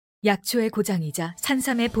약초의 고장이자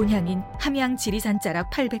산삼의 본향인 함양 지리산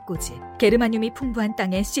자락 800고지, 게르마늄이 풍부한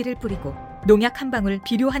땅에 씨를 뿌리고 농약 한 방울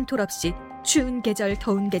비료 한 톨 없이 추운 계절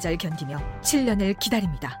더운 계절 견디며 7년을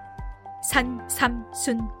기다립니다. 산, 삼,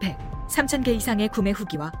 순, 백 3,000개 이상의 구매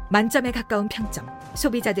후기와 만점에 가까운 평점,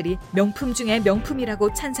 소비자들이 명품 중에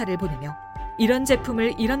명품이라고 찬사를 보내며 이런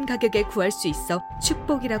제품을 이런 가격에 구할 수 있어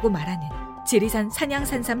축복이라고 말하는 지리산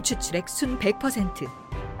산양산삼 추출액 순 100%,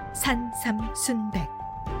 산, 삼, 순, 백.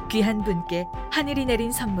 귀한 분께 하늘이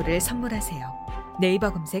내린 선물을 선물하세요.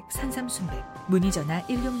 네이버 검색 산삼순백, 문의전화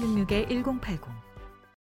 1666-1080.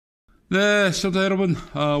 네, 시청자 여러분,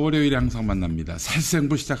 월요일에 항상 만납니다.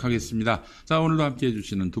 살생부 시작하겠습니다. 자, 오늘도 함께해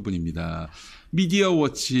주시는 두 분입니다.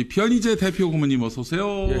 미디어워치 변희재 대표 고문님 어서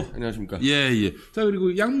오세요. 예, 안녕하십니까. 예. 자,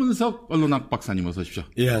 그리고 양문석 언론학 박사님 어서 오십시오.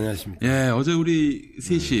 예, 안녕하십니까. 예, 어제 우리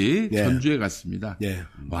셋이 전주에 갔습니다. 예.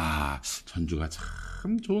 와, 전주가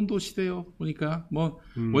참 좋은 도시대요. 보니까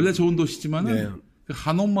원래 좋은 도시지만은 네. 그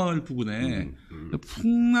한옥마을 부근에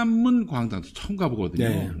풍남문 광장도 처음 가보거든요.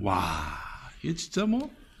 네. 와, 이게 진짜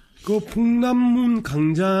그 풍남문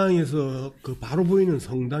광장에서 그 바로 보이는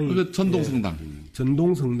성당이 그 전동성당.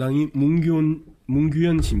 전동성당이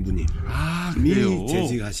문규현 신부님이 그래요?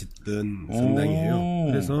 재직하셨던 성당이에요.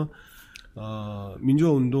 그래서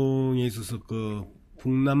민주화 운동에 있어서 그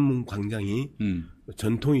풍남문 광장이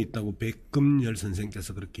전통이 있다고 백금열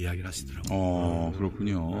선생께서 그렇게 이야기를 하시더라고요.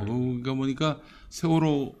 그렇군요. 그러니까 보니까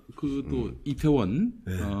세월호 또 이태원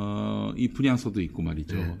이 분향소도 있고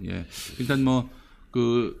말이죠. 예. 일단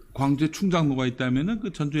그 광주에 충장로가 있다면은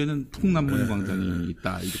그 전주에는 풍남문 광장이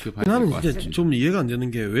있다 이렇게 봐야 될 것 나는 같습니다. 이제 좀 이해가 안 되는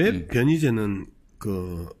게 왜 변희재는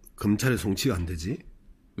그 검찰에 송치가 안 되지?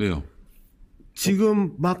 왜요?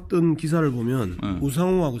 지금 막 뜬 기사를 보면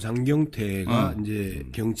우상호하고 장경태가 이제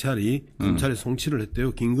경찰이 검찰에 송치를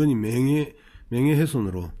했대요. 김건희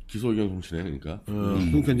명예훼손으로. 기소 의견 송치네, 그러니까.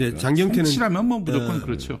 그러니까 이제 장경태는 송치라면 무조건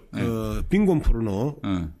그렇죠. 그 빈곤 포르노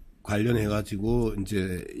관련해가지고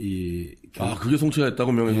이제 그게 송치가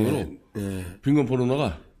했다고 명예훼손으로? 예. 빈곤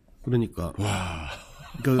포르노가? 그러니까. 와.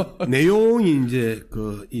 그 내용이 이제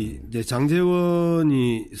이제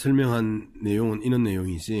장재원이 설명한 내용은 이런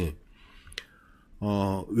내용이지.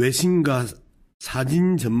 외신과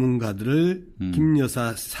사진 전문가들을 김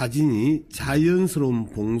여사 사진이 자연스러운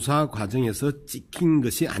봉사 과정에서 찍힌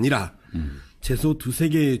것이 아니라 최소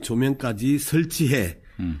 2-3개의 조명까지 설치해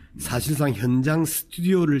사실상 현장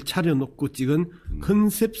스튜디오를 차려놓고 찍은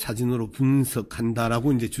컨셉 사진으로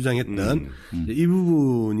분석한다라고 이제 주장했던 이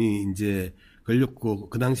부분이 이제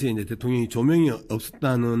걸렸고, 그 당시에 이제 대통령이 조명이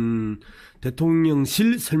없었다는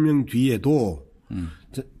대통령실 설명 뒤에도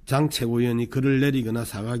장 최고위원이 글을 내리거나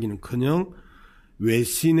사과하기는커녕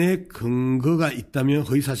외신의 근거가 있다면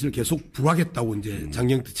허위 사실을 계속 부하겠다고 이제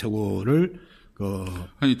장경태 최고를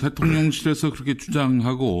아니 대통령실에서 그렇게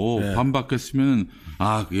주장하고 반박했으면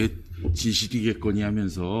그게 진실이겠거니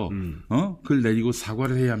하면서 글 내리고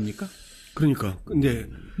사과를 해야 합니까? 그러니까 근데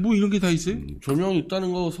이런 게 다 있어요? 조명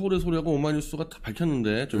있다는 거 서울의 소리하고 오마이뉴스가 다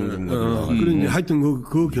밝혔는데 조명 전문가들. 그런데 하여튼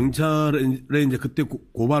그 경찰에 이제 그때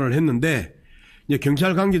고발을 했는데. 이제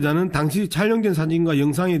경찰 관계자는 당시 촬영된 사진과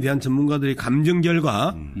영상에 대한 전문가들의 감정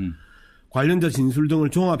결과 관련자 진술 등을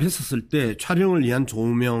종합했었을 때 촬영을 위한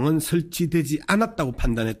조명은 설치되지 않았다고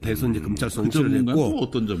판단했다 해서 이제 검찰 송치를 했고. 또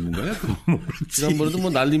어떤 전문가야? 지난번에도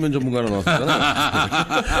날리면 전문가로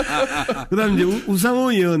나왔잖아. 그다음 이제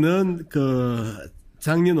우상호 의원은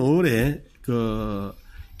작년 5월에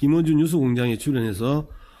김어준 뉴스공장에 출연해서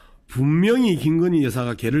분명히 김건희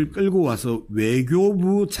여사가 걔를 끌고 와서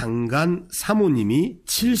외교부 장관 사모님이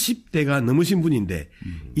 70대가 넘으신 분인데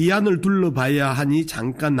이 안을 둘러봐야 하니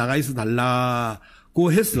잠깐 나가 있어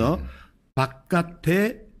달라고 해서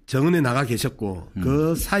바깥에 정원에 나가 계셨고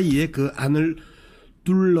그 사이에 그 안을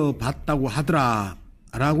둘러봤다고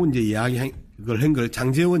하더라라고 이제 이야기한 걸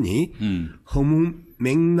장재원이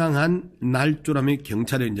허무맹랑한 날조라며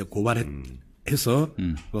경찰에 이제 고발해서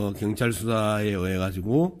경찰 수사에 의해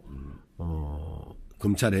가지고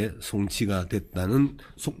검찰에 송치가 됐다는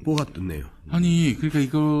속보가 떴네요. 아니, 그러니까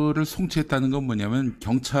이거를 송치했다는 건 뭐냐면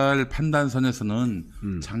경찰 판단선에서는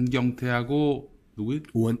장경태하고 누구예요?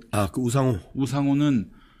 그 우상호. 우상호는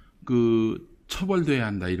처벌돼야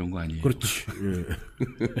한다 이런 거 아니에요? 그렇지.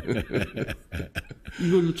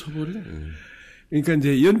 이걸로 처벌해? 그러니까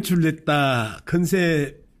이제 연출됐다,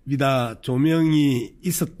 컨셉이다, 조명이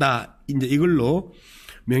있었다, 이제 이걸로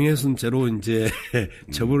명예훼손죄로 이제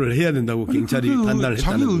처벌을 해야 된다고 경찰이 판단을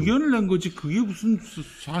했다는 자기 의견을 낸 거지 그게 무슨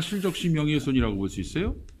사실적시 명예훼손이라고 볼 수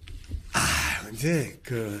있어요? 이제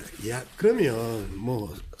그러면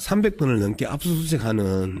 300번을 넘게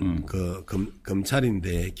압수수색하는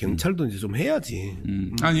검찰인데 경찰도 이제 좀 해야지.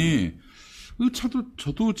 아니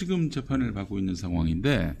저도 지금 재판을 받고 있는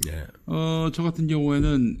상황인데, 예. 저 같은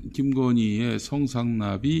경우에는 김건희의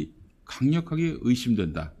성상납이 강력하게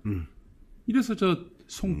의심된다. 이래서 저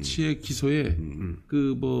송치의 기소에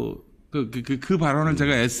그 발언을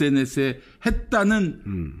제가 SNS에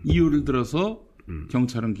했다는 이유를 들어서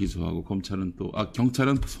경찰은 기소하고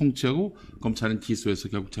경찰은 송치하고 검찰은 기소해서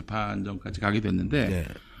결국 재판정까지 가게 됐는데 네.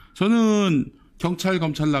 저는 검찰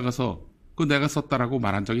나가서 그 내가 썼다라고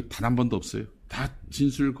말한 적이 단 한 번도 없어요. 다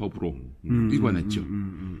진술 거부로 일관했죠.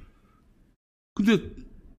 근데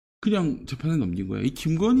그냥 재판에 넘긴 거야. 이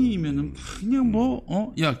김건희면은 그냥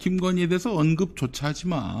야, 김건희에 대해서 언급조차 하지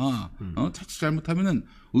마. 자칫 잘못하면은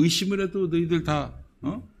의심을 해도 너희들 다,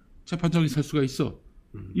 재판정에 설 수가 있어.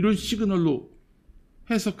 이런 시그널로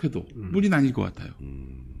해석해도 무리는 아닐 것 같아요.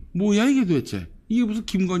 뭐야, 이게 도대체. 이게 무슨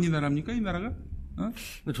김건희 나라입니까, 이 나라가?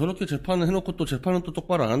 근데 저렇게 재판을 해놓고 또 재판은 또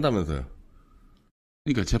똑바로 안 한다면서요.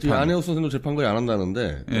 그러니까 재판. 안혜욱 선생도 재판 거의 안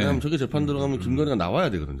한다는데. 예. 왜냐하면 저게 재판 들어가면 김건희가 나와야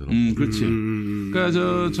되거든, 저는. 그렇지.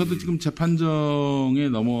 그러니까 저도 지금 재판정에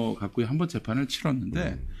넘어갔고요. 한번 재판을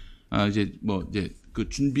치렀는데, 이제 그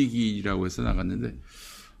준비기라고 해서 나갔는데,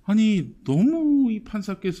 아니, 너무 이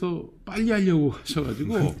판사께서 빨리 하려고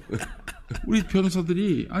하셔가지고, 우리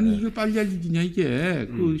변호사들이, 아니, 이거 빨리 할 일이냐, 이게.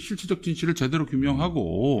 그 실체적 진실을 제대로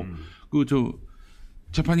규명하고,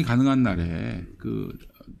 재판이 가능한 날에,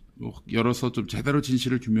 열어서 좀 제대로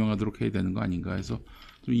진실을 규명하도록 해야 되는 거 아닌가 해서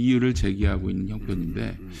좀 이의를 제기하고 있는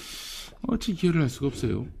형편인데 어찌 기회를 할 수가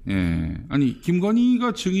없어요. 예. 아니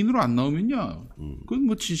김건희가 증인으로 안 나오면요, 그건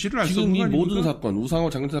뭐 진실을 알 수 없는 거 지금 이 아닙니까? 모든 사건,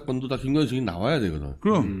 우상호 장례 사건도 다 김건희 증인 나와야 되거든.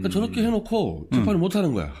 그럼 그러니까 저렇게 해놓고 재판을 못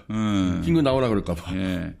하는 거야. 김건희 나오라 그럴까봐.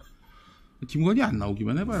 예. 김건희 안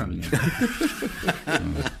나오기만 해봐라 그냥.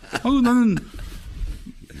 나는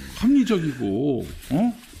합리적이고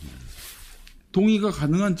동의가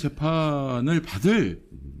가능한 재판을 받을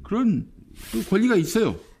그런 권리가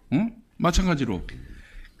있어요. 마찬가지로.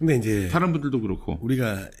 근데 이제 다른 분들도 그렇고.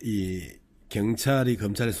 우리가 이 경찰이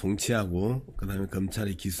검찰에 송치하고 그다음에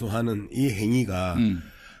검찰이 기소하는 이 행위가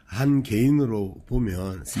한 개인으로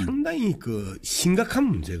보면 상당히 심각한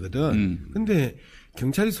문제거든. 근데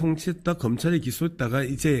경찰이 송치했다, 검찰이 기소했다가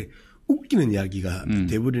이제 웃기는 이야기가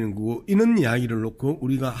돼버리는 거고, 이런 이야기를 놓고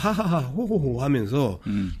우리가 하하하 호호호 하면서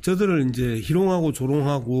저들을 이제 희롱하고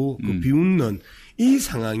조롱하고 비웃는 이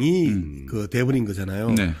상황이 돼버린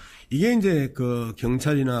거잖아요. 네. 이게 이제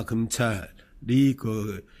경찰이나 검찰이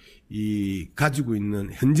가지고 있는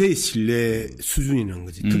현재의 신뢰 수준이라는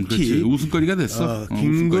거지. 특히 그렇지. 웃음거리가 됐어.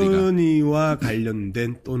 김건희와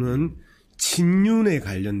관련된 또는 친윤에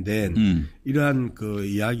관련된 이러한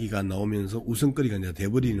이야기가 나오면서 웃음거리가 이제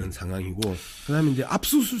돼버리는 상황이고, 그다음에 이제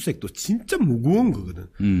압수수색도 진짜 무거운 거거든.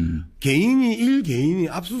 개인이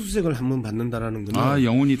압수수색을 한번 받는다라는 거는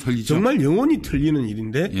영혼이 털리죠. 정말 영혼이 털리는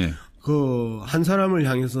일인데, 예. 한 사람을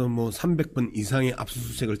향해서 300번 이상의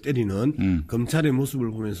압수수색을 때리는 검찰의 모습을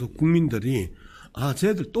보면서 국민들이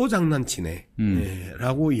쟤들 또 장난치네.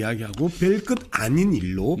 라고 이야기하고 별것 아닌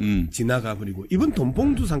일로 지나가 버리고, 이번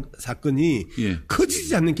돈봉투 사건이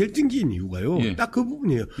커지지 않는 결정기인 이유가요. 딱 그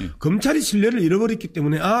부분이에요. 검찰이 신뢰를 잃어버렸기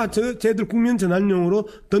때문에 쟤들 국면 전환용으로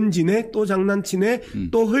던지네, 또 장난치네,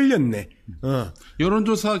 또 흘렸네.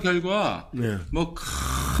 여론조사 결과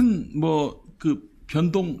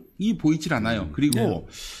변동이 보이질 않아요. 그리고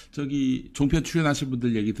종편 출연하신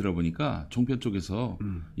분들 얘기 들어보니까 종편 쪽에서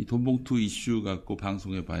이 돈봉투 이슈 갖고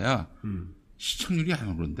방송해봐야 시청률이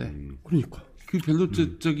안 오른대. 그러니까. 별로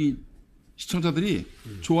시청자들이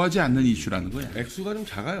좋아하지 않는 이슈라는 거야. 액수가 좀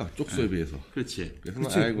작아요, 쪽수에 비해서. 그렇지. 그래서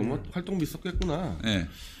활동비 썼겠구나. 네.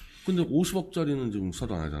 근데 50억짜리는 지금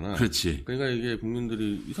수사도 안 하잖아. 그렇지. 그러니까 이게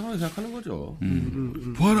국민들이 이상하게 생각하는 거죠.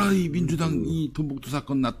 봐라, 이 민주당 이 돈봉투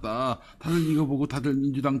사건 났다. 다들 이거 보고 다들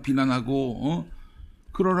민주당 비난하고,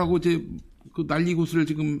 그러라고 이제 난리구슬을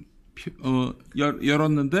지금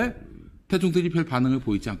열었는데 대중들이 별 반응을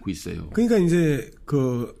보이지 않고 있어요. 그러니까 이제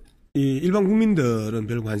이 일반 국민들은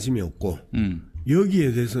별 관심이 없고,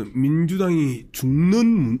 여기에 대해서 민주당이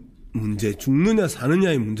죽느냐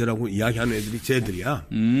사느냐의 문제라고 이야기하는 애들이 쟤들이야.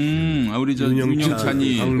 우리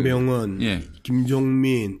윤영찬이, 강병원,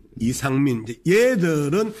 김종민, 이상민,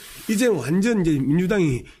 얘들은 이제 완전 이제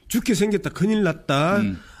민주당이 죽게 생겼다, 큰일 났다.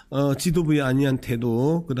 지도부의 아니한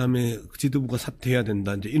태도, 그다음에 지도부가 사퇴해야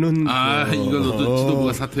된다. 이제 이런 이걸로도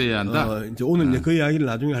지도부가 사퇴해야 한다. 이제 오늘 이제 그 이야기를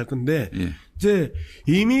나중에 할 건데, 이제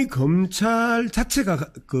이미 검찰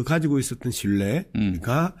자체가 가지고 있었던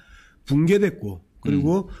신뢰가 붕괴됐고,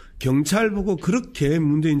 그리고 경찰 보고 그렇게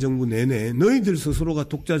문재인 정부 내내 너희들 스스로가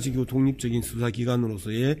독자적이고 독립적인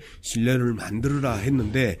수사기관으로서의 신뢰를 만들어라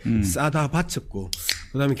했는데 싸다 바쳤고,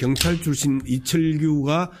 그다음에 경찰 출신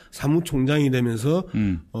이철규가 사무총장이 되면서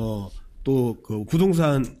또 그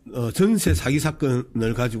부동산 전세 사기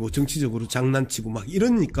사건을 가지고 정치적으로 장난치고 막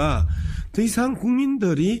이러니까 더 이상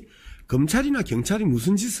국민들이 검찰이나 경찰이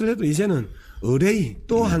무슨 짓을 해도 이제는 의뢰인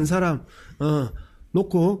또 한 사람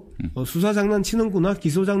놓고 수사 장난치는구나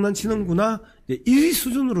기소 장난치는구나 이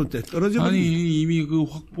수준으로 떨어져 버린. 아니 이미 그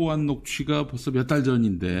확보한 녹취가 벌써 몇 달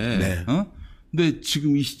전인데. 네. 근데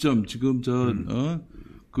지금 이 시점 지금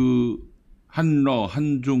그 한러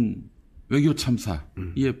한중 외교 참사에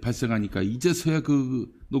발생하니까 이제서야 그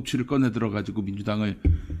녹취를 꺼내 들어 가지고 민주당을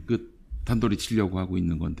그 단돌이 치려고 하고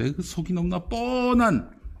있는 건데 그 속이 너무나 뻔한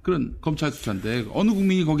그런 검찰 수사인데 어느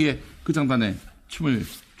국민이 거기에 그 장단에 춤을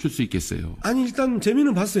출 수 있겠어요. 아니 일단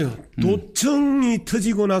재미는 봤어요. 도청이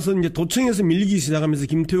터지고 나서 이제 도청에서 밀리기 시작하면서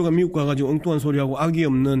김태호가 미국 가가지고 엉뚱한 소리하고 악의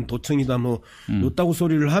없는 도청이다 뭐 놓다고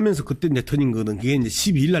소리를 하면서 그때 이제 터진 거거든. 그게 이제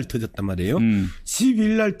 12일 날 터졌단 말이에요.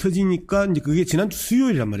 12일 날 터지니까 이제 그게 지난주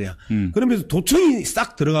수요일이란 말이야. 그러면서 도청이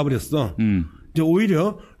싹 들어가 버렸어. 이제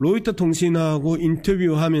오히려 로이터 통신하고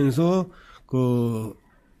인터뷰하면서 그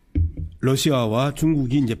러시아와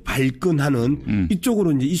중국이 이제 발끈하는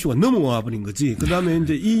이쪽으로 이제 이슈가 넘어와 버린 거지. 그 다음에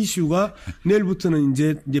이제 이 이슈가 내일부터는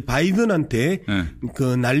이제 바이든한테 그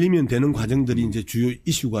날리면 되는 과정들이 이제 주요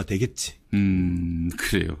이슈가 되겠지.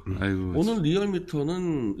 그래요. 아이고. 오늘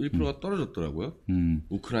리얼미터는 1%가 떨어졌더라고요.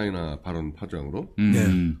 우크라이나 발언 파장으로.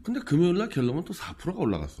 네. 근데 금요일 날 갤럽은 또 4%가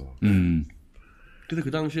올라갔어. 근데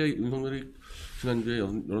그 당시에 윤석열이 지난주에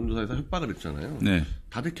여론조사에서 협박을 했잖아요. 네.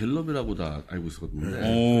 다들 갤럽이라고 다 알고 있었거든요.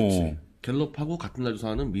 오. 갤럽하고 같은 날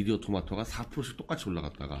조사하는 미디어 토마토가 4%씩 똑같이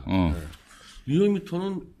올라갔다가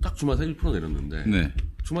리얼미터는 딱 주말 사이 1% 내렸는데 네.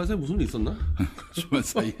 주말 사이 무슨 일 있었나? 주말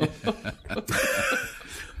사이에.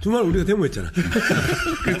 주말 우리가 데모했잖아.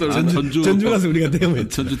 전주 가서 우리가 데모했잖아.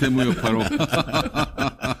 전주 데모 여파로.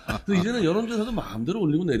 그래서 이제는 여론조사도 마음대로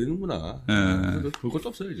올리고 내리는구나. 볼 것도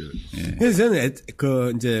없어요 이제. 그래서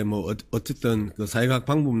저는 이제 뭐 어쨌든 그 사회과학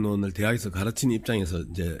방법론을 대학에서 가르치는 입장에서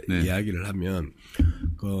이제 이야기를 하면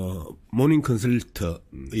그 모닝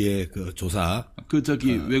컨설트의 그 조사.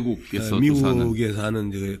 외국에서 미국에서 하는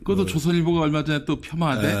이제 그것도 조선일보가 얼마 전에 또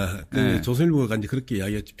폄하하대. 조선일보가 이제 그렇게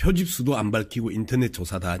이야기했죠. 표집수도 안 밝히고 인터넷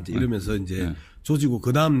조사다 이제 이러면서 이제 조지고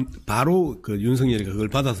그다음 바로 그 윤석열이가 그걸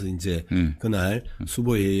받아서 이제 그날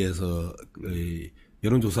수보회의에서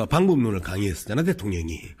여론조사 방법론을 강의했었잖아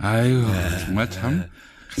대통령이. 아유 정말 참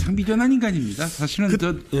가장 비련한 인간입니다. 사실은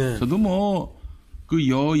저도 뭐 그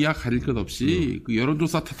여야 가릴 것 없이 그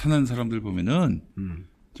여론조사 탓하는 사람들 보면은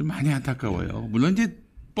좀 많이 안타까워요. 물론 이제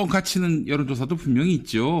뻥카치는 여론조사도 분명히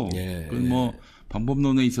있죠. 그 뭐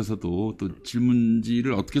방법론에 있어서도 또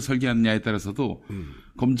질문지를 어떻게 설계하느냐에 따라서도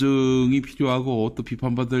검증이 필요하고 또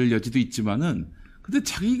비판받을 여지도 있지만은 근데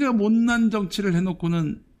자기가 못난 정치를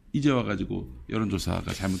해놓고는 이제 와가지고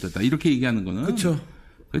여론조사가 잘못됐다 이렇게 얘기하는 거는 그렇죠.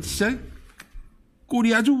 진짜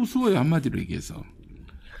꼴이 아주 우스워요 한마디로 얘기해서.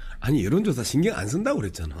 아니 여론조사 신경 안 쓴다고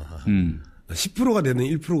그랬잖아. 10%가 되든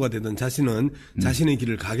 1%가 되든 자신은 자신의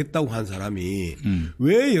길을 가겠다고 한 사람이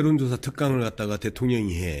왜 여론조사 특강을 갖다가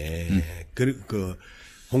대통령이 해? 그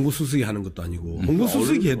홍보수석이 하는 것도 아니고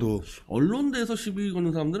홍보수석이 해도 언론대에서 시비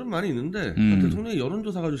거는 사람들은 많이 있는데 대통령이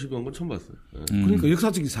여론조사 가지고 시비 건 건 처음 봤어요. 그러니까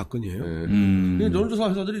역사적인 사건이에요. 근데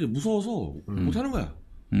여론조사 회사들이 이제 무서워서 못 하는 거야.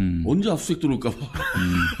 언제 압수수색 들어올까 봐.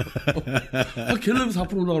 갤럽이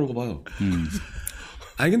 4% 올라가는 거 봐요.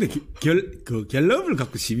 아니 근데 갤럽을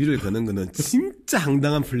갖고 시비를 거는 거는 진짜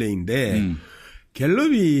황당한 플레이인데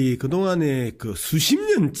갤럽이 그동안에 그 수십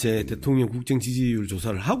년째 대통령 국정 지지율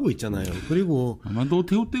조사를 하고 있잖아요. 그리고 아마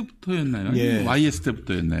노태우 때부터였나요? YS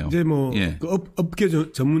때부터였나요? 이제 뭐 그 업계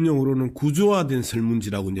전문 용어로는 구조화된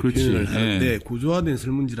설문지라고 이제 표현을 하는데 구조화된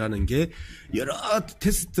설문지라는 게 여러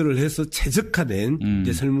테스트를 해서 최적화된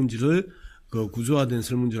이제 설문지를 그 구조화된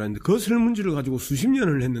설문지라는데 그 설문지를 가지고 수십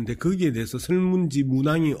년을 했는데 거기에 대해서 설문지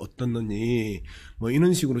문항이 어떻느니 뭐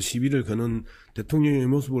이런 식으로 시비를 거는 대통령의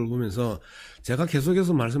모습을 보면서 제가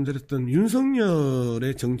계속해서 말씀드렸던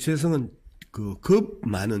윤석열의 정체성은 그 겁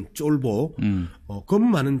많은 쫄보, 겁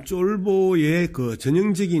많은 쫄보의 그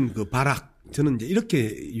전형적인 그 발악 저는 이제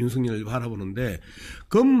이렇게 윤석열을 바라보는데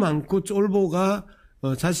겁 많고 쫄보가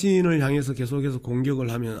자신을 향해서 계속해서 공격을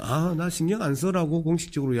하면 나 신경 안 써라고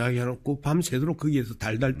공식적으로 이야기해놓고 밤새도록 거기에서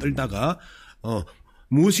달달 떨다가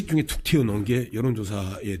무의식 중에 툭 튀어나온 게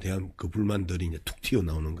여론조사에 대한 그 불만들이 이제 툭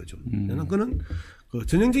튀어나오는 거죠. 그는 그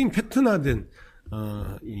전형적인 패턴화된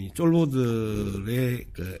이 쫄보들의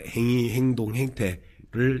그 행위, 행동,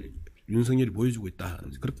 행태를 윤석열이 보여주고 있다.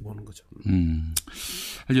 그렇게 보는 거죠.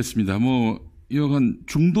 알겠습니다. 뭐 여간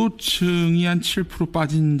중도층이 한 7%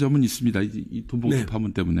 빠진 점은 있습니다. 이 돈봉투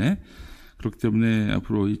파문 때문에. 그렇기 때문에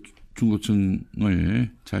앞으로 이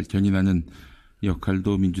중도층을 잘 견인하는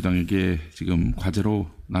역할도 민주당에게 지금 과제로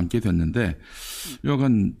남게 됐는데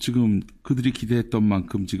여간 지금 그들이 기대했던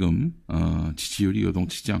만큼 지금 지지율이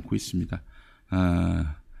요동치지 않고 있습니다.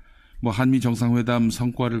 뭐 한미 정상회담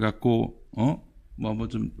성과를 갖고 뭐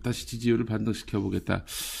좀 다시 지지율을 반등시켜 보겠다.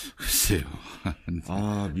 글쎄요.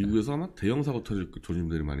 미국에서 아마 대형 사고 터질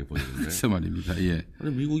조짐들이 많이 보이는데. 글쎄 말입니다. 예.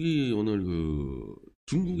 아니 미국이 오늘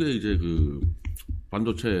중국의 이제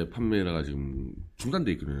반도체 판매가 지금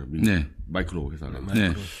중단돼 있거든요. 미국 네. 마이크로 회사가.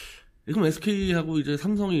 네. 그럼 SK하고 이제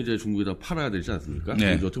삼성이 이제 중국에다 팔아야 되지 않습니까?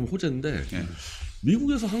 네. 어떻게 보면 호재인데 네.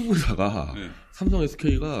 미국에서 한국에다가 네. 삼성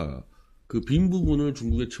SK가 그 빈 부분을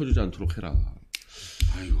중국에 채워주지 않도록 해라.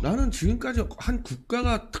 아이고. 나는 지금까지 한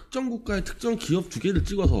국가가 특정 국가의 특정 기업 두 개를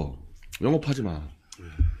찍어서 영업하지 마.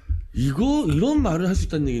 이런 말을 할 수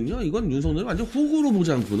있다는 얘기는요. 이건 윤석열이 완전 호구로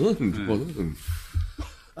보지 않고는 그거는.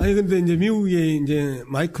 아니 근데 이제 미국의 이제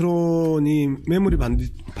마이크론이 메모리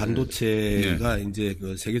반도체가 이제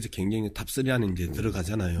그 세계적 경쟁력 탑3 안에 이제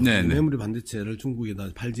들어가잖아요. 네, 네. 메모리 반도체를 중국에다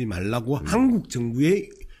팔지 말라고 한국 정부에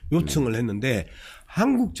요청을 했는데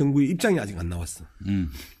한국 정부의 입장이 아직 안 나왔어.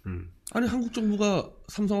 아니 한국 정부가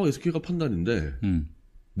삼성하고 SK가 판단인데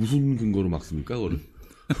무슨 근거로 막습니까 그거를?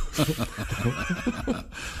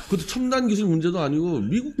 그것도 첨단 기술 문제도 아니고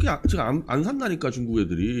미국이 지금 안 산다니까 중국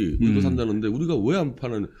애들이 우리가 산다는데 우리가 왜 안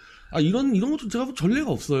파는? 이런 것도 제가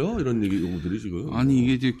전례가 없어요. 이런 얘기들이 지금. 아니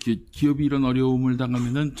이게 이제 기업이 이런 어려움을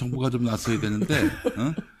당하면은 정부가 좀 나서야 되는데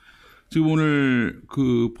지금 오늘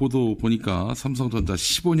그 보도 보니까 삼성전자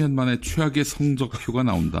 15년 만에 최악의 성적표가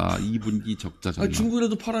나온다. 2분기 적자 전망.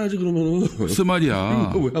 중국이라도 팔아야지 그러면은. 무슨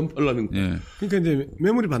말이야. 왜 안 팔라는 거야? 예. 그러니까 이제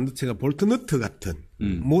메모리 반도체가 볼트너트 같은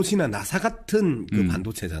못이나 나사 같은 그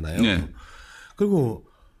반도체잖아요. 네. 그리고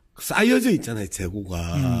쌓여져 있잖아요,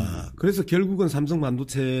 재고가. 그래서 결국은 삼성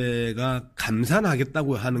반도체가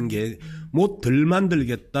감산하겠다고 하는 게 못 덜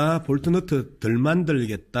만들겠다, 볼트너트 덜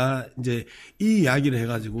만들겠다, 이제 이 이야기를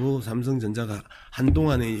해가지고 삼성전자가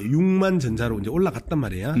한동안에 6만 전자로 이제 올라갔단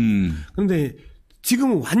말이야. 그런데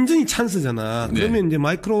지금은 완전히 찬스잖아. 그러면 이제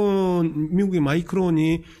미국의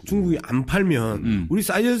마이크론이 중국이 안 팔면 우리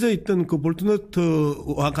쌓여져 있던 그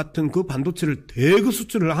볼트너트와 같은 그 반도체를 대거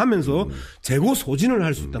수출을 하면서 재고 소진을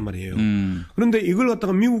할 수 있단 말이에요. 그런데 이걸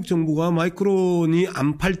갖다가 미국 정부가 마이크론이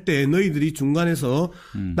안 팔 때 너희들이 중간에서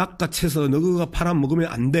낚아채서 너희가 팔아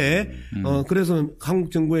먹으면 안 돼. 그래서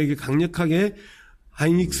한국 정부에게 강력하게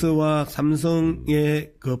하이닉스와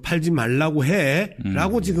삼성에 팔지 말라고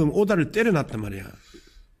해라고 지금 오다를 때려놨단 말이야.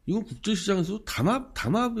 이건 국제시장에서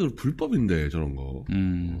담합이 불법인데 저런 거.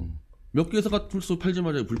 몇 개 회사가 풀수 팔지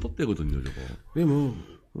말자 불법되거든요 저거. 네,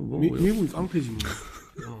 미국은 깡패지 뭐.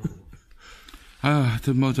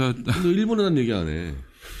 하여튼 근데 일본에는 얘기 안 해.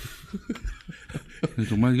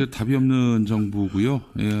 정말 이게 답이 없는 정부고요.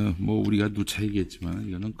 예, 뭐 우리가 누차 얘기했지만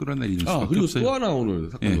이거는 끌어내리는 수밖에 그리고 없어요. 또 하나 오늘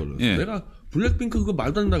사건을. 예. 내가 블랙핑크 그거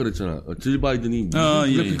말도 안 된다 그랬잖아. 질 바이든이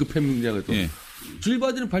블랙핑크 팬이냐 그랬더니 질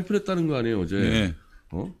바이든이 발표를 했다는 거 아니에요 어제. 예.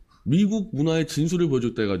 미국 문화의 진수를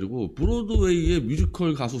보여줬다 해가지고 브로드웨이의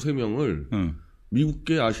뮤지컬 가수 3명을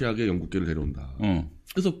미국계, 아시아계, 영국계를 데려온다.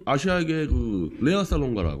 그래서 아시아계 그 레아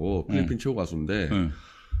살롱가라고 필리핀 최고 가수인데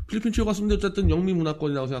필리핀 최고 가수인데 어쨌든 영미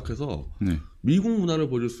문화권이라고 생각해서 미국 문화를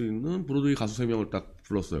보여줄 수 있는 브로드웨이 가수 3명을 딱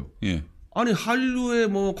불렀어요. 예. 아니 한류의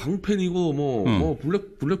뭐 광팬이고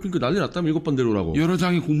블랙핑크 난리 났다면 7번 데려오라고. 여러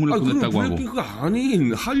장의 공문을 보냈다고 하고. 블랙핑크가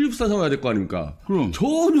아닌 한류스타 삼아야 될 거 아닙니까? 그럼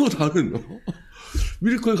전혀 다른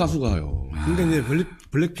뮤지컬 가수가요. 그러니까 이제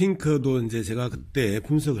블랙핑크도 이제 제가 그때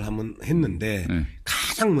분석을 한번 했는데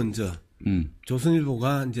가장 먼저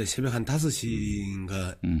조선일보가 이제 새벽 한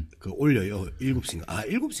 5시인가 그 올려요. 7시인가.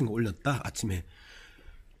 7시인가 올렸다. 아침에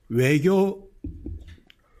외교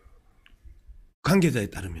관계자에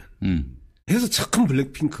따르면 해서 처음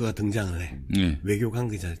블랙핑크가 등장을 해. 외교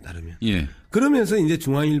관계자에 따르면. 그러면서 이제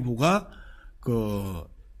중앙일보가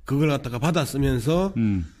그걸 갖다가 받아 쓰면서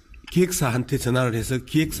기획사한테 전화를 해서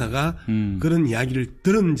기획사가 그런 이야기를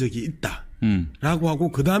들은 적이 있다. 라고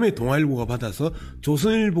하고 그 다음에 동아일보가 받아서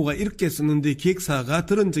조선일보가 이렇게 썼는데 기획사가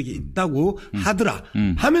들은 적이 있다고 하더라.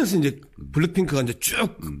 하면서 이제 블랙핑크가 이제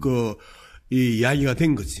쭉 이 이야기가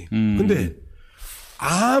된 거지. 근데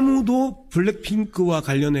아무도 블랙핑크와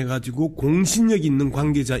관련해 가지고 공신력 있는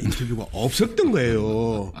관계자 인터뷰가 없었던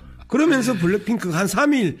거예요. 그러면서 블랙핑크가 한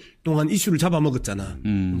 3일 동안 이슈를 잡아먹었잖아.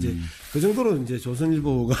 이제 그 정도로 이제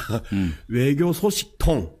조선일보가 외교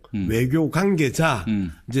소식통, 외교 관계자,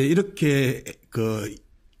 이제 이렇게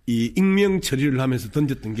이 익명 처리를 하면서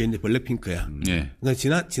던졌던 게 이제 블랙핑크야.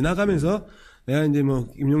 그러니까 지나가면서 내가 이제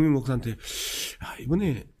김용민 목사한테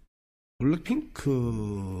이번에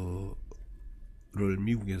블랙핑크를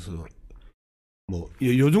미국에서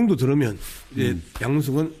요 정도 들으면 이제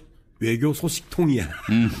양승은 외교 소식통이야.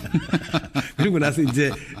 그리고 나서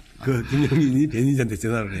이제 그 김영민이 변희재한테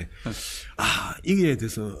전화를 해. 이게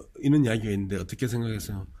대해서 이런 이야기가 있는데 어떻게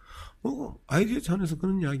생각했어요? 아이디어 차원에서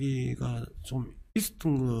그런 이야기가 좀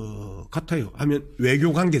있었던 것 같아요. 하면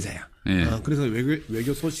외교 관계자야. 네. 그래서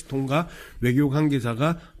외교 소식통과 외교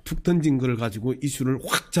관계자가 툭 던진 걸 가지고 이슈를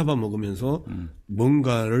확 잡아먹으면서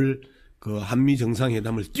뭔가를 그 한미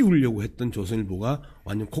정상회담을 띄우려고 했던 조선일보가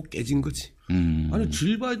완전 콕 깨진 거지. 아니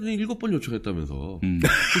질 바이든이 7번 요청했다면서.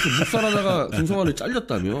 그래서 묵살하다가 김성환이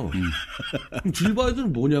잘렸다며. 그럼 질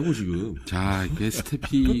바이든은 뭐냐고 지금. 자, 이게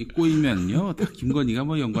스태피 꼬이면요, 다 김건희가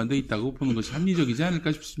뭐 연관돼 있다고 보는 것이 합리적이지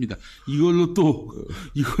않을까 싶습니다. 이걸로 또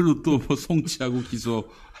뭐 송치하고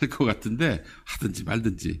기소할 것 같은데 하든지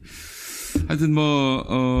말든지. 하여튼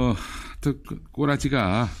또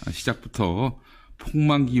꼬라지가 시작부터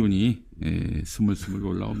폭망 기운이 스물스물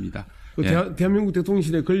올라옵니다. 대한민국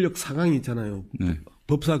대통령실의 권력 4강이 있잖아요. 네.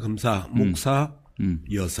 법사, 검사, 목사,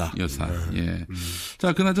 여사. 예.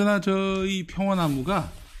 자, 그나저나 저희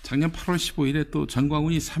평화나무가 작년 8월 15일에 또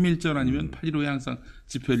전광훈이 3.1절 아니면 8.15에 항상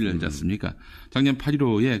집회를 열지 않습니까? 작년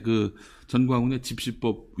 8.15에 그 전광훈의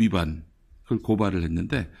집시법 위반 그걸 고발을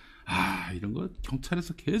했는데 이런 거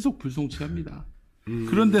경찰에서 계속 불송치합니다.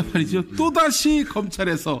 그런데 말이죠. 또다시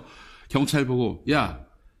검찰에서 경찰 보고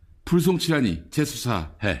불송치라니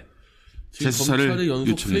재수사해. 재수사를 검찰의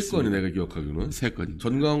연속 요청했습니다. 3건이 내가 기억하기로는 3건.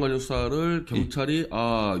 전광훈 관련 수사를 경찰이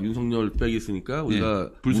윤석열 백이 있으니까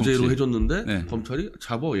우리가 불송치. 무죄로 해줬는데 검찰이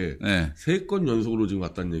잡어 3건 연속으로 지금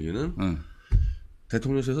왔다는 얘기는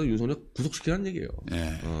대통령실에서 윤석열 구속시키라는 얘기예요.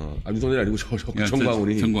 윤석열이 아니고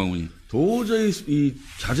전광훈이 도저히 이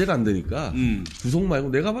자제가 안 되니까 구속 말고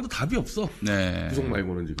내가 봐도 답이 없어. 구속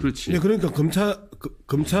말고는 지금. 그렇지. 그러니까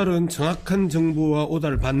검찰은 정확한 정보와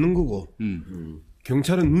오다를 받는 거고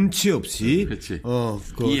경찰은 눈치 없이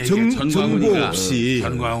정보 없이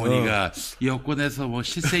전광훈이가 여권에서 뭐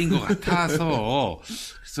실세인 것 같아서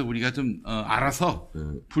그래서 우리가 좀 알아서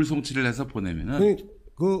불송치를 해서 보내면은.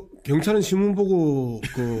 경찰은 신문 보고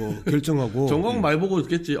결정하고 전광훈 말 보고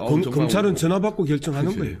있겠지. 검찰은 전화 받고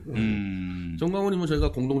결정하는 거예요. 전광훈이면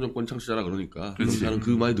저희가 공동정권 창시자라 그러니까 경찰은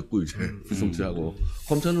그 말 듣고 이제 불송치하고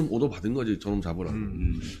검찰은 오도 받은 거지. 저놈 잡으라고.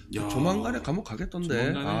 조만간에 감옥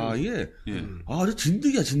가겠던데. 이게 저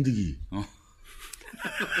진드기야 진드기.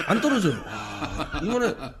 안 떨어져.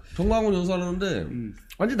 이번에 전광훈 연수하는데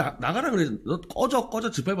완전 나가라 그래. 너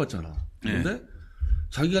꺼져 집회받잖아. 근데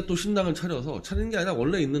자기가 또 신당을 차리는 게 아니라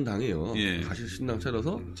원래 있는 당이에요. 다시 신당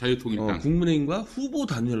차려서 자유통일당 국민의힘과 후보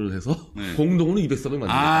단일을 해서 공동으로 200석을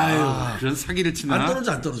만들었다. 그런 사기를 치나?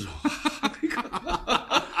 안 떨어져.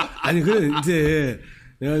 아니 그래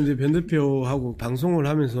내가 이제 변 대표하고 방송을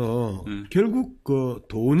하면서 결국 그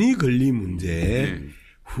돈이 걸린 문제,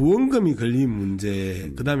 후원금이 걸린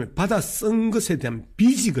문제, 그다음에 받아 쓴 것에 대한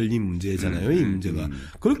빚이 걸린 문제잖아요. 이 문제가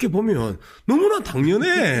그렇게 보면 너무나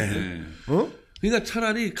당연해. 그러니까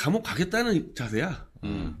차라리 감옥 가겠다는 자세야.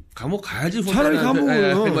 감옥 가야지 차라리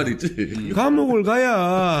감옥을 할 말이지. 감옥을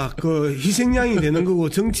가야 그 희생양이 되는 거고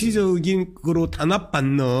정치적인 거로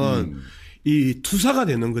단합받는 이 투사가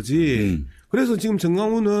되는 거지. 그래서 지금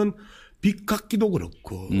전광훈은 빚 갚기도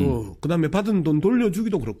그렇고, 그다음에 받은 돈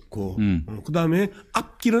돌려주기도 그렇고, 그다음에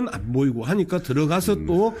앞길은 안 보이고 하니까 들어가서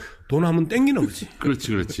또 돈 한번 땡기는 거지.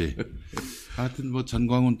 그렇지. 하여튼 뭐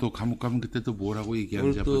전광훈 또 감옥 가면 그때 또 뭐라고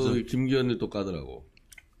얘기하는지 앞서서 또 김기현이 또 까더라고.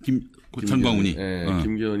 전광훈이.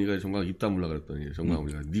 김기현이가 전광훈 입 다물라 그랬더니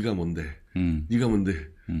전광훈이가 네가 뭔데?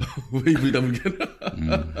 왜 입을 다물게?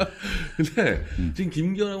 근데 지금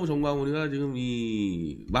김기현하고 전광훈이가 지금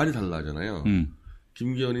이 말이 달라하잖아요.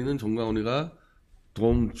 김기현이는 전광훈이가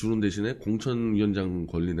도움 주는 대신에 공천위원장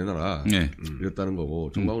권리 내놔라. 이랬다는 거고,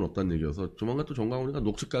 전광훈은 없다는 얘기여서, 조만간 또 전광훈이가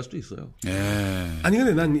녹취 깔 수도 있어요. 아니,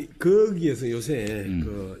 근데 난 거기에서 요새,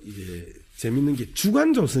 이제, 재밌는 게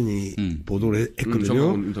주간조선이 보도를 했거든요.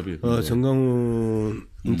 전광훈 인터뷰. 전광훈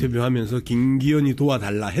인터뷰하면서 김기현이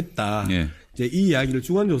도와달라 했다. 이제 이 이야기를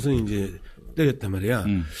주간조선이 이제 때렸단 말이야.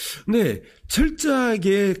 근데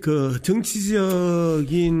철저하게 그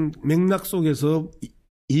정치적인 맥락 속에서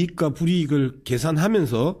이익과 불이익을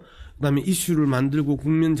계산하면서 그다음에 이슈를 만들고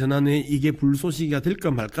국면 전환에 이게 불소식이 될까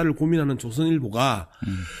말까를 고민하는 조선일보가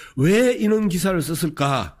왜 이런 기사를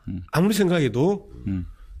썼을까 아무리 생각해도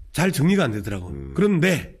잘 정리가 안 되더라고.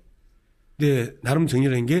 그런데 나름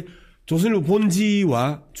정리를 한 게 조선일보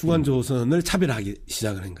본지와 주간조선을 차별하기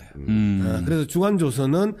시작을 한 거야. 그래서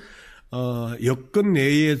주간조선은 여건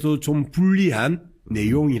내에도 좀 불리한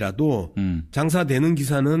내용이라도 장사되는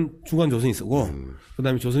기사는 주간조선이 쓰고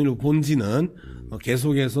그다음에 조선일보 본지는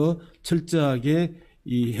계속해서 철저하게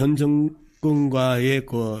이 현 정권과의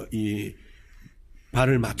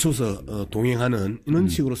발을 맞춰서 동행하는 이런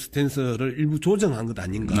식으로 스탠스를 일부 조정한 것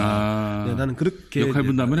아닌가. 나는 그렇게 역할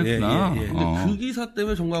분담을 했구나. 근데 그 기사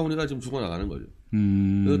때문에 정광훈이가 지금 죽어나가는 거죠.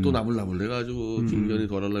 또 나불나불 해가지고 김건희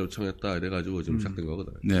덜할라 요청했다 이래가지고 지금 시작된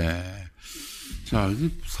거거든. 네. 자,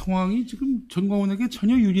 상황이 지금 정광훈에게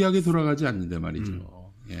전혀 유리하게 돌아가지 않는데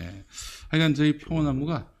말이죠. 예. 하여간 저희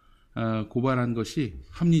평화나무가 고발한 것이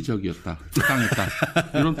합리적이었다,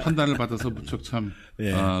 적당했다 이런 판단을 받아서 무척 참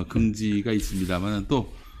긍지가 있습니다만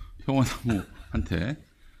또 평화나무한테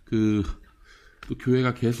또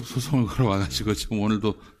교회가 계속 소송을 걸어와가지고 지금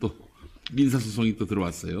오늘도 또 민사소송이 또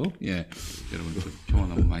들어왔어요. 예, 여러분들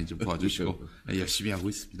평화나무 많이 좀 도와주시고 열심히 하고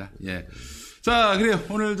있습니다. 예, 자 그래요.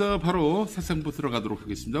 오늘 바로 사생부 들어가도록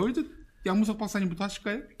하겠습니다. 우리 양무석 박사님부터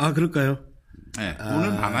하실까요? 아 그럴까요? 네,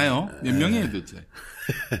 오늘 많아요. 몇 명이에요, 도대체?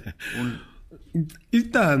 오늘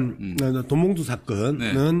일단 돈봉투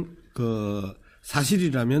사건은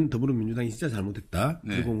사실이라면 더불어민주당이 진짜 잘못했다.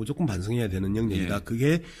 그리고 무조건 반성해야 되는 영역이다.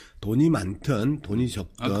 그게 돈이 많든 돈이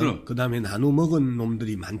적든 그다음에 나눠 먹은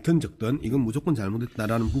놈들이 많든 적든 이건 무조건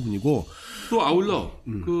잘못했다라는 부분이고 또 아울러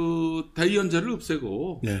그 대의원제를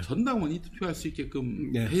없애고 전당원이 투표할 수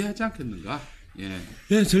있게끔 해야 하지 않겠는가?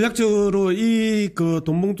 예, 전략적으로 그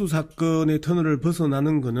돈봉투 사건의 터널을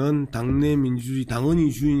벗어나는 거는 당내 민주주의,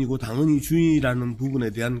 당헌이 주인이고 당헌이 주인이라는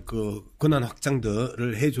부분에 대한 그 권한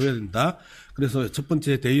확장들을 해줘야 된다. 그래서 첫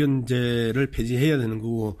번째 대의원제를 폐지해야 되는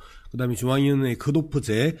거고, 그 다음에 중앙위원회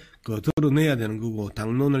컷오프제 덜어내야 되는 거고,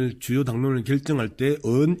 주요 당론을 결정할 때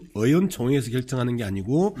의원총회에서 결정하는 게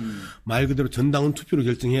아니고, 말 그대로 전당원 투표로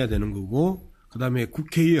결정해야 되는 거고, 그 다음에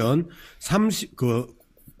국회의원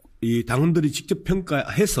이 당원들이 직접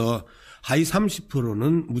평가해서 하위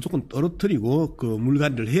 30%는 무조건 떨어뜨리고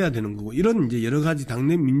물갈이를 해야 되는 거고 이런 이제 여러 가지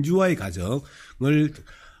당내 민주화의 과정을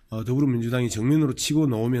더불어민주당이 정면으로 치고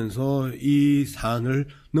나오면서 이 사안을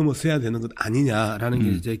넘어서야 되는 것 아니냐라는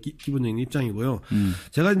게 이제 기본적인 입장이고요.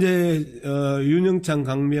 제가 이제 윤영찬,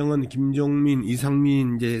 강병원, 김종민,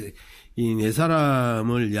 이상민 이제 이 네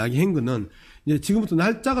사람을 이야기한 거는 이제 지금부터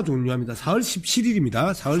날짜가 중요합니다. 4월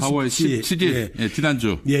 17일입니다. 4월 17일. 예,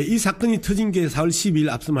 지난주. 예, 이 사건이 터진 게 4월 10일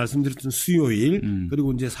앞서 말씀드렸던 수요일,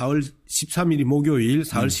 그리고 이제 4월 13일이 목요일,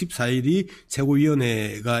 4월 14일이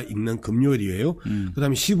최고위원회가 있는 금요일이에요.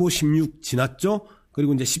 그다음에 15, 16 지났죠?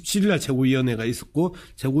 그리고 이제 17일 날 최고위원회가 있었고,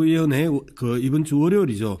 최고위원회 이번 주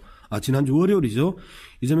월요일이죠. 지난주 월요일이죠.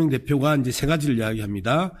 이재명 대표가 이제 세 가지를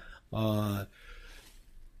이야기합니다.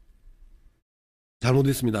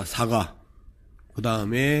 잘못했습니다. 사과. 그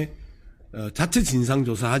다음에 자체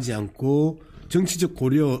진상조사하지 않고 정치적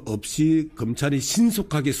고려 없이 검찰이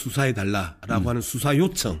신속하게 수사해달라라고 하는 수사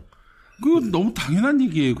요청. 그건 너무 당연한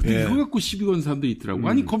얘기예요. 근데 그거 갖고 시비 거는 사람도 있더라고.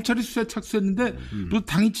 아니 검찰이 수사에 착수했는데 또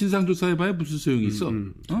당이 진상조사해봐야 무슨 소용이 있어?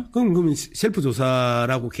 그럼 셀프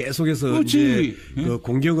조사라고 계속해서 이제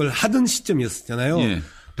공격을 하던 시점이었잖아요.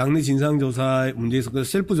 당내 진상조사 문제에서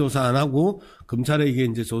셀프 조사 안 하고 검찰에게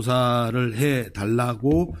이제 조사를 해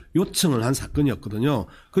달라고 요청을 한 사건이었거든요.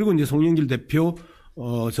 그리고 이제 송영길 대표,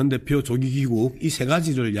 전 대표 조기기국 이 세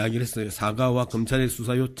가지를 이야기를 했어요. 사과와 검찰의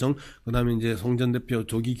수사 요청, 그 다음에 이제 송 전 대표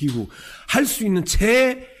조기기국 할 수 있는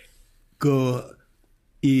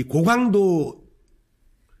이 고강도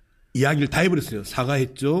이야기를 다 해버렸어요.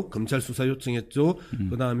 사과했죠. 검찰 수사 요청했죠.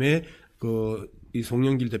 그 다음에 이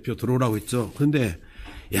송영길 대표 들어오라고 했죠. 그런데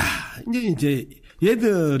이제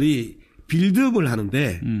얘들이 빌드업을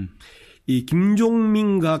하는데, 이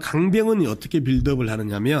김종민과 강병원이 어떻게 빌드업을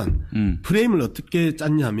하느냐면, 프레임을 어떻게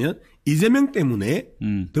짰냐면, 이재명 때문에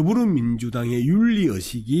더불어민주당의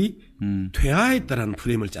윤리의식이 퇴화했다라는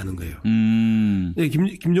프레임을 짜는 거예요.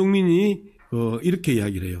 김종민이 이렇게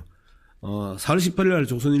이야기를 해요. 4월 18일 날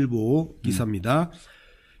조선일보 기사입니다.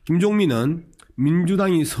 김종민은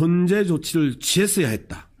민주당이 선제 조치를 취했어야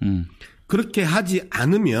했다. 그렇게 하지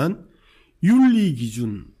않으면 윤리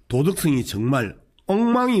기준, 도덕성이 정말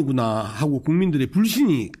엉망이구나 하고 국민들의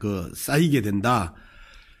불신이 쌓이게 된다.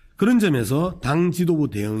 그런 점에서 당 지도부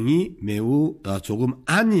대응이 매우 조금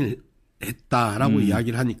안일했다라고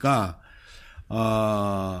이야기를 하니까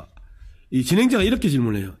이 진행자가 이렇게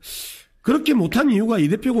질문해요. 그렇게 못한 이유가 이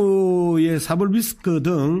대표의 사법리스크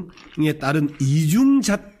등에 따른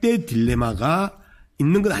이중잣대 딜레마가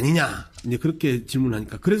있는 것 아니냐. 이제 그렇게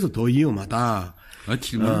질문하니까 그래서 더 위험하다.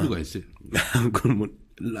 질문 누가 했어요? 그걸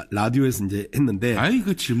라디오에서 이제 했는데.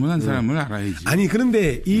 그 질문한 사람을 알아야지. 아니,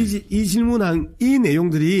 그런데 이 질문한 이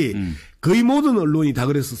내용들이 거의 모든 언론이 다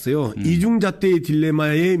그랬었어요. 이중잣대의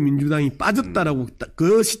딜레마에 민주당이 빠졌다라고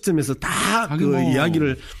그 시점에서 다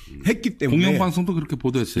이야기를 했기 때문에. 공영방송도 그렇게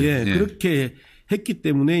보도했어요. 그렇게 했기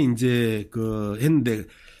때문에 이제 했는데,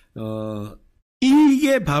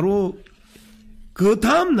 이게 바로 그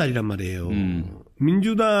다음 날이란 말이에요.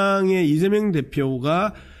 민주당의 이재명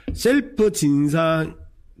대표가 셀프 진상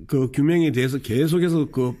그 규명에 대해서 계속해서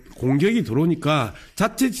그 공격이 들어오니까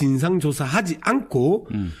자체 진상조사 하지 않고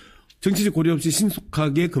정치적 고려 없이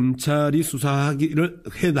신속하게 검찰이 수사하기를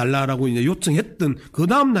해달라라고 이제 요청했던 그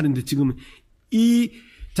다음 날인데 지금 이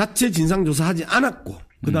자체 진상조사 하지 않았고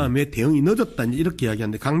그 다음에 대응이 늦었다 이렇게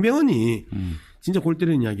이야기하는데 강병원이 진짜 골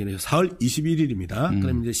때리는 이야기를 해요. 4월 21일입니다.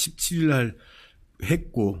 그럼 이제 17일 날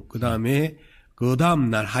했고 그 다음에 그 다음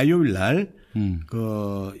날 화요일 날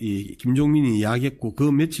이 김종민이 이야기했고 그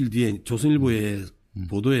며칠 뒤에 조선일보의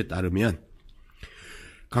보도에 따르면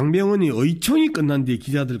강병원이 의총이 끝난 뒤에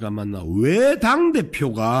기자들과 만나 왜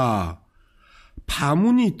당대표가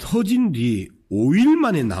파문이 터진 뒤 5일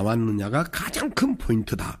만에 나왔느냐가 가장 큰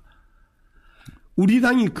포인트다. 우리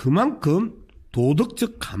당이 그만큼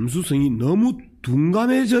도덕적 감수성이 너무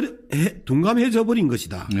둔감해져 버린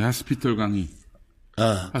것이다. 하스피털 강의.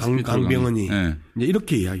 강병원이 네. 이제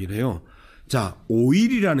이렇게 이야기를 해요. 자,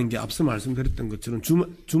 5일이라는 게 앞서 말씀드렸던 것처럼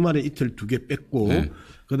주말에 이틀 2개 뺐고 네.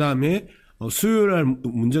 그다음에 수요일 날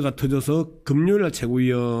문제가 터져서 금요일 날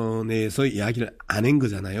최고위원회에서 이야기를 안 한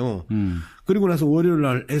거잖아요. 그리고 나서 월요일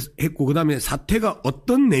날 했고 그다음에 사태가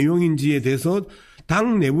어떤 내용인지에 대해서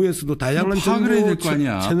당 내부에서도 다양한 파악을 해야 될 거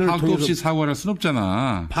아니야. 채널을 파악도 통해서 없이 사과를 할 수는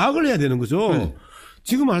없잖아. 파악을 해야 되는 거죠. 네.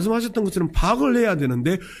 지금 말씀하셨던 것처럼 파악을 해야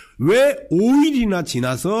되는데 왜 5일이나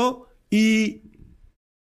지나서 이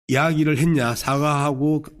이야기를 했냐,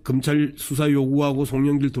 사과하고 검찰 수사 요구하고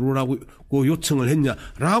송영길 들어오라고 요청을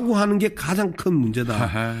했냐라고 하는 게 가장 큰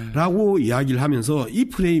문제다라고 이야기를 하면서 이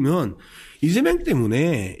프레임은 이재명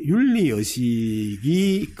때문에 윤리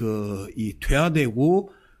의식이 이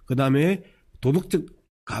퇴화되고 그 다음에 도덕적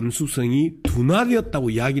감수성이 둔화되었다고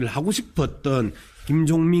이야기를 하고 싶었던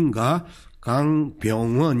김종민과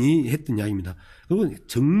강병원이 했던 이야기입니다. 그리고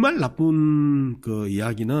정말 나쁜 그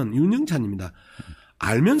이야기는 윤영찬입니다.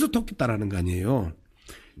 알면서 토끼다라는 거 아니에요.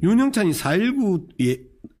 윤영찬이 4.19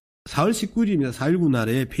 4월 19일입니다. 4.19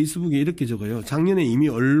 날에 페이스북에 이렇게 적어요. 작년에 이미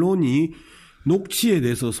언론이 녹취에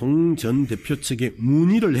대해서 송 전 대표 측에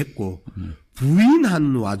문의를 했고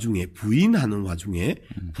부인하는 와중에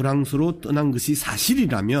프랑스로 떠난 것이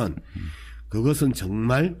사실이라면 그것은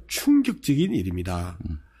정말 충격적인 일입니다.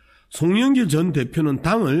 송영길 전 대표는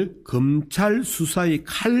당을 검찰 수사의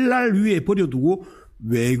칼날 위에 버려두고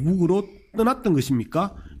외국으로 떠났던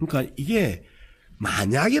것입니까? 그러니까 이게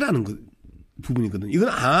만약이라는 부분이거든요. 이건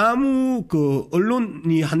아무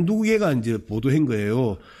언론이 한두 개가 이제 보도한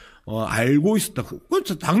거예요. 알고 있었다.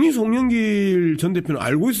 당연히 송영길 전 대표는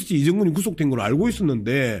알고 있었지. 이정근이 구속된 걸 알고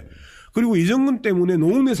있었는데, 그리고 이정근 때문에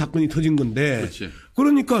노은혜 사건이 터진 건데, 그렇지.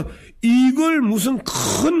 그러니까 이걸 무슨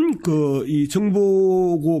큰 이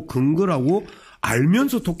정보고 근거라고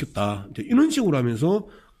알면서 토꼈다. 이런 식으로 하면서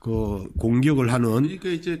공격을 하는. 그러니까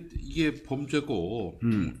이제 이게 범죄고,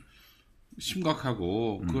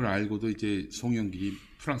 심각하고, 그걸 알고도 이제 송영길이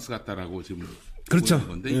프랑스 갔다라고 지금. 그렇죠.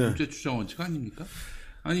 건데, 이 범죄 추정 원칙 아닙니까?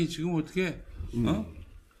 아니, 지금 어떻게,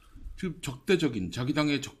 지금 자기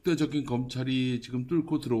당의 적대적인 검찰이 지금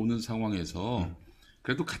뚫고 들어오는 상황에서,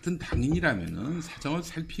 그래도 같은 당인이라면은 사정을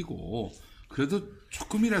살피고, 그래도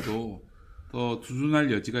조금이라도 더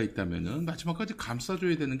두둔할 여지가 있다면은 마지막까지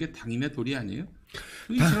감싸줘야 되는 게 당인의 도리 아니에요?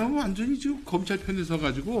 이 사람은 완전히 지금 검찰 편에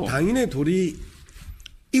서가지고. 당인의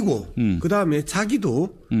도리이고, 그 다음에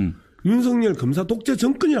자기도, 윤석열 검사 독재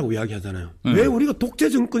정권이라고 이야기하잖아요. 왜 우리가 독재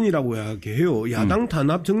정권이라고 이야기해요? 야당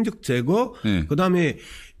탄압, 정적 제거, 그 다음에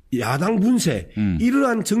야당 분쇄,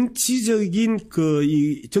 이러한 정치적인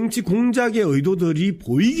이 정치 공작의 의도들이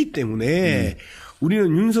보이기 때문에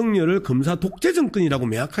우리는 윤석열을 검사 독재 정권이라고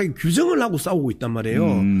명확하게 규정을 하고 싸우고 있단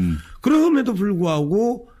말이에요. 그럼에도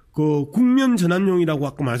불구하고 국면 전환용이라고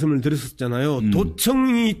아까 말씀을 드렸었잖아요.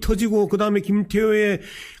 도청이 터지고 그 다음에 김태호의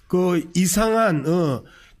이상한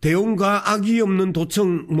대응과 악의 없는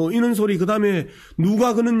도청 이런 소리 그다음에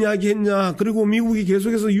누가 그런 이야기 했냐 그리고 미국이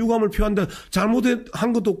계속해서 유감을 표한다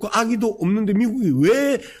잘못한 것도 없고 악의도 없는데 미국이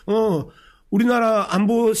왜 우리나라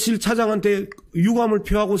안보실 차장한테 유감을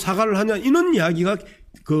표하고 사과를 하냐 이런 이야기가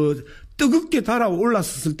뜨겁게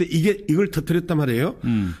달아올랐을 때 이걸 터뜨렸단 말이에요.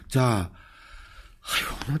 자,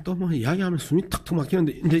 또 이야기하면 숨이 탁탁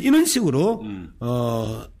막히는데 이제 이런 식으로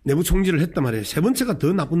내부 총질을 했단 말이에요. 세 번째가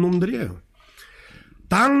더 나쁜 놈들이에요.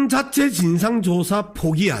 당 자체 진상조사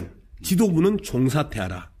포기한 지도부는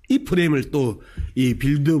종사퇴하라. 이 프레임을 또 이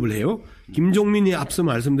빌드업을 해요. 김종민이 앞서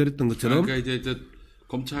말씀드렸던 것처럼. 그러니까 이제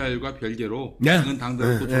검찰과 별개로 당은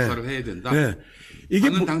당대로 또 조사를 해야 된다. 이게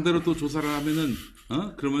당은 당대로 또 조사를 하면은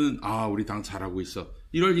그러면은 우리 당 잘하고 있어.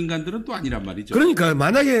 이럴 인간들은 또 아니란 말이죠. 그러니까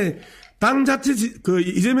만약에 당 자체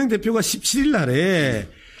이재명 대표가 17일 날에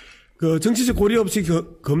그 정치적 고려 없이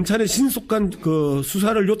검찰의 신속한 그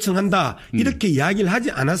수사를 요청한다 이렇게 이야기를 하지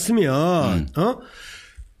않았으면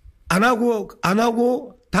안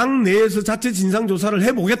하고 당 내에서 자체 진상 조사를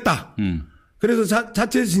해보겠다. 그래서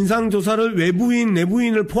자체 진상 조사를 외부인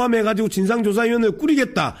내부인을 포함해 가지고 진상 조사위원회를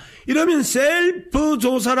꾸리겠다. 이러면 셀프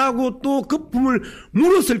조사라고 또 거품을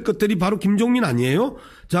물었을 것들이 바로 김종민 아니에요?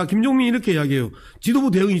 자, 김종민이 이렇게 이야기해요. 지도부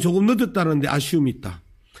대응이 조금 늦었다는데 아쉬움이 있다.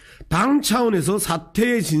 당 차원에서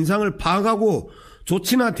사태의 진상을 파악하고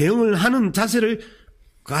조치나 대응을 하는 자세를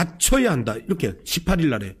갖춰야 한다. 이렇게 18일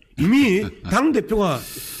날에 이미 당대표가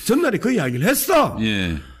전날에 그 이야기를 했어.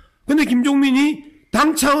 예. 근데 김종민이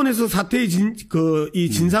당 차원에서 사태의 이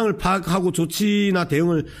진상을 파악하고 조치나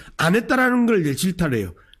대응을 안 했다라는 걸 이제 질타를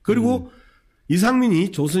해요. 그리고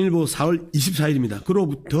이상민이 조선일보 4월 24일입니다.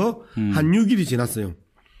 그로부터 한 6일이 지났어요.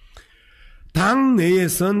 당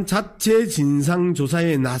내에선 자체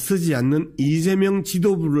진상조사에 나서지 않는 이재명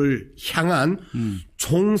지도부를 향한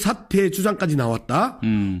총사퇴 주장까지 나왔다.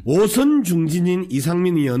 오선 중진인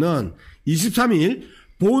이상민 의원은 23일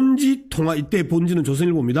본지 통화, 이때 본지는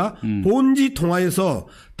조선일보입니다. 본지 통화에서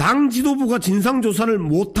당 지도부가 진상조사를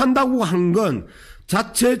못한다고 한 건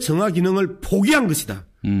자체 정화 기능을 포기한 것이다.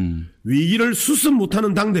 위기를 수습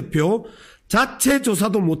못하는 당대표, 자체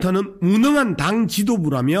조사도 못하는 무능한 당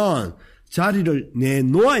지도부라면 자리를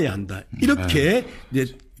내놓아야 한다. 이렇게 이제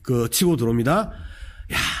치고 들어옵니다.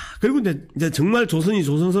 야, 그리고 이제 정말 조선이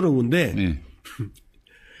조선스러운 건데, 네.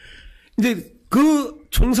 이제 그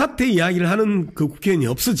총사퇴 이야기를 하는 그 국회의원이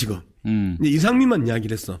없어, 지금. 이제 이상민만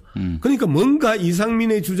이야기를 했어. 그러니까 뭔가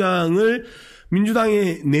이상민의 주장을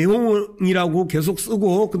민주당의 내용이라고 계속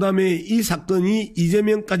쓰고, 그 다음에 이 사건이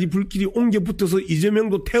이재명까지 불길이 옮겨 붙어서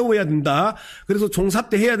이재명도 태워야 된다. 그래서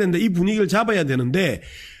총사퇴 해야 된다. 이 분위기를 잡아야 되는데,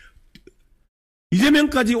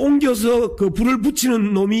 이재명까지 옮겨서 그 불을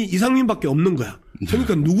붙이는 놈이 이상민밖에 없는 거야.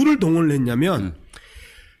 그러니까 누구를 동원을 했냐면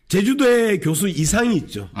제주도의 교수 이상이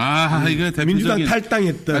있죠. 아, 이거 대표적인 민주당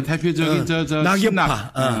탈당했던 대표적인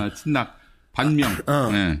낙엽파, 친낙 반명.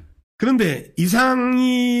 네. 그런데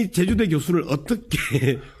이상이 제주대 교수를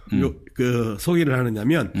어떻게 소개를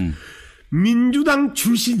하느냐면 민주당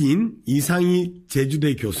출신인 이상이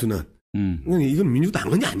제주대 교수는 이건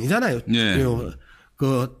민주당은 아니잖아요. 네.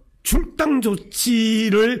 출당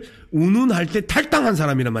조치를 운운할 때 탈당한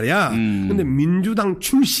사람이란 말이야. 근데 민주당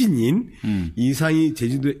출신인 이상희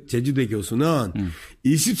제주대 교수는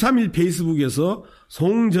 23일 페이스북에서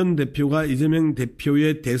송 전 대표가 이재명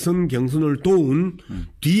대표의 대선 경선을 도운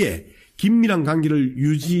뒤에 긴밀한 관계를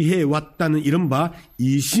유지해 왔다는 이른바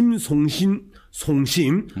이심송심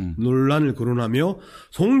논란을 거론하며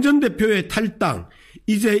송 전 대표의 탈당,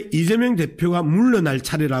 이제 이재명 대표가 물러날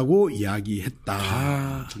차례라고 이야기했다.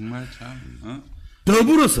 아, 정말 참.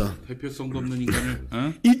 더불어서 대표성도 없는 인간을.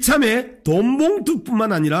 이참에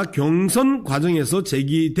돈봉투뿐만 아니라 경선 과정에서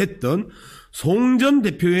제기됐던 송 전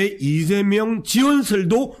대표의 이재명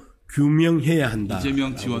지원설도 규명해야 한다.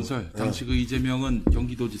 이재명 지원설. 당시 그 이재명은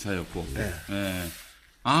경기도지사였고. 네.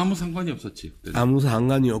 아무 상관이 없었지. 그때는. 아무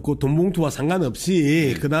상관이 없고 돈봉투와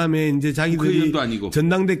상관없이 그 다음에 이제 자기들이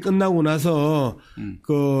전당대 끝나고 나서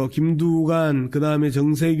그 김두관 그 다음에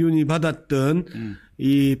정세균이 받았던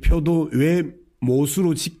이 표도 왜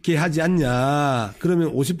모수로 집계하지 않냐.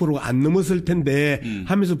 그러면 50%가 안 넘었을 텐데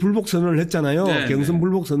하면서 불복 선언을 했잖아요. 네, 경선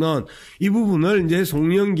불복 선언. 이 부분을 이제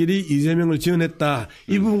송영길이 이재명을 지원했다.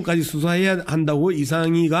 이 부분까지 수사해야 한다고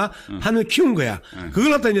이상희가 판을 키운 거야. 그걸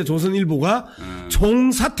갖다 이제 조선일보가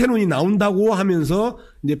총사퇴론이 나온다고 하면서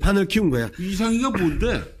이제 판을 키운 거야. 이상희가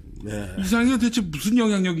뭔데? 네. 이상희가 대체 무슨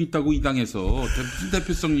영향력이 있다고 이 당에서 무슨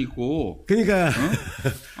대표성이 있고? 그러니까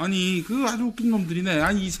아니 그 아주 웃긴 놈들이네.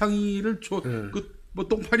 아니 이상희를 뭐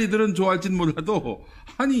똥파리들은 좋아할진 몰라도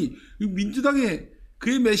아니 민주당의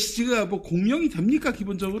그의 메시지가 뭐 공명이 됩니까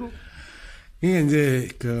기본적으로? 이게 이제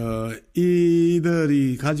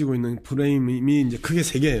이들이 가지고 있는 프레임이 이제 크게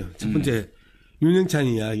세 개예요. 첫 번째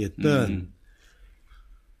윤영찬이 이야기했던.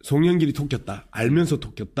 송영길이 톡겼다. 알면서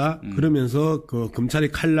톡겼다. 그러면서 그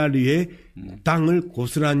검찰의 칼날 위에 땅을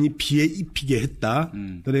고스란히 피해 입히게 했다.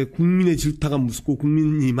 그래 국민의 질타가 무섭고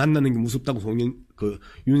국민이 만나는 게 무섭다고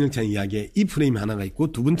윤영찬 이야기에 이 프레임 하나가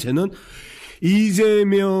있고 두 번째는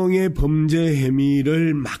이재명의 범죄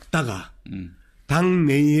혐의를 막다가 당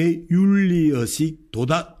내에 윤리의식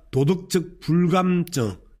도덕적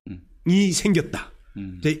불감증이 생겼다.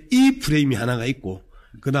 이 프레임이 하나가 있고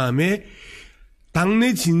그 다음에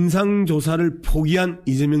당내 진상조사를 포기한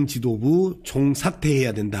이재명 지도부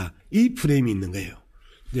총사퇴해야 된다. 이 프레임이 있는 거예요.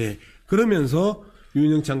 네. 그러면서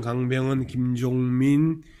윤영찬, 강병원,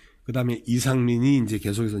 김종민, 그 다음에 이상민이 이제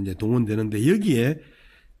계속해서 이제 동원되는데 여기에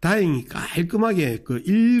다행히 깔끔하게 그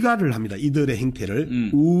일가를 합니다. 이들의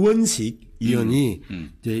행태를 우원식 의원이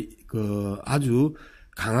이제 그 아주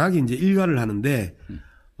강하게 이제 일가를 하는데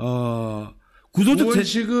구조적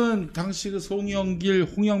우원식은 당시 그 송영길,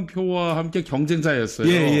 홍영표와 함께 경쟁자였어요.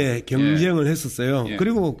 예, 경쟁을 했었어요. 예.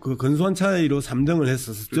 그리고 그 근소한 차이로 3등을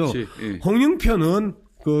했었죠. 예. 홍영표는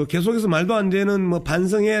그 계속해서 말도 안 되는 뭐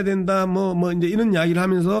반성해야 된다 뭐 이제 이런 이야기를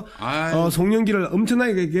하면서 송영길을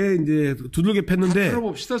엄청나게 이제 두들겨 팼는데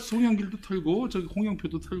들어봅시다. 송영길도 털고 저기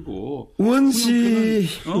홍영표도 털고 우원식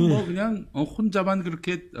뭐 그냥 혼자만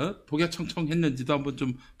그렇게 독야청청했는지도 한번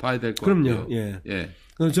좀 봐야 될 것 같아요. 그럼요. 예.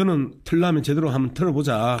 그래서 저는 털려면 제대로 한번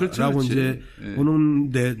털어보자라고 그렇지. 이제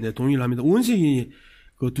보는데 동의를 합니다. 우원식이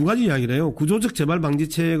그 두 가지 이야기를 해요. 구조적 재발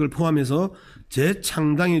방지책을 포함해서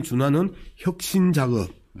재창당에 준하는 혁신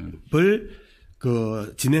작업을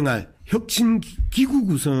그 진행할 혁신 기구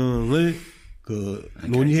구성을 그 그러니까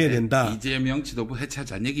논의해야 된다. 이재명 지도부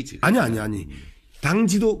해체하자는 얘기지. 아니. 당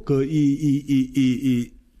지도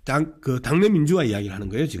당내 민주화 이야기를 하는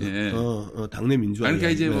거예요, 지금. 네. 당내 민주화. 그러니까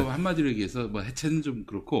이야기. 이제 뭐 한마디로 얘기해서 뭐 해체는 좀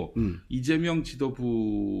그렇고 이재명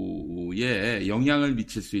지도부에 영향을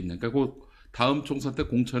미칠 수 있는 그러니까 곧 다음 총선 때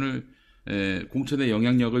공천에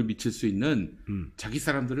영향력을 미칠 수 있는 자기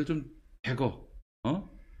사람들을 좀 대거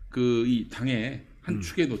이 당의 한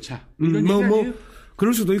축에 놓자. 이런 얘기 아니에요?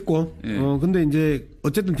 그럴 수도 있고. 근데 이제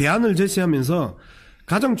어쨌든 대안을 제시하면서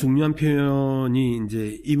가장 중요한 표현이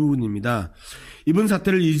이제 이 부분입니다. 이번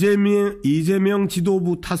사태를 이재명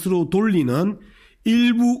지도부 탓으로 돌리는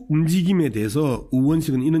일부 움직임에 대해서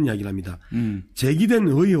우원식은 이런 이야기를 합니다. 제기된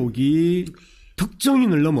의혹이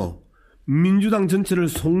특정인을 넘어 민주당 전체를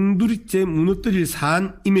송두리째 무너뜨릴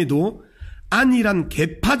사안임에도 안일한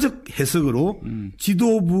개파적 해석으로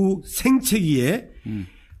지도부 생채기에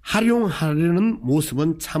활용하려는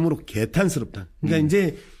모습은 참으로 개탄스럽다. 그러니까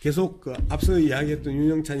이제 계속 그 앞서 이야기했던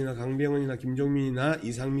윤영찬이나 강병원이나 김종민이나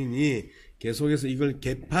이상민이 계속해서 이걸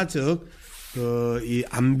개파적 이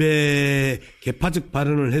안배 개파적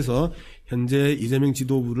발언을 해서 현재 이재명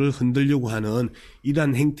지도부를 흔들려고 하는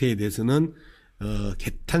이러한 행태에 대해서는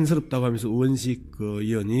개탄스럽다고 하면서 우원식 그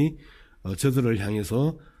의원이 저들을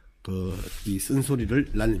향해서 이 쓴소리를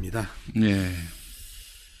날립니다. 네.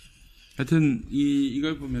 하여튼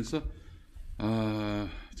이걸 보면서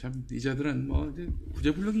참 이자들은 뭐 이제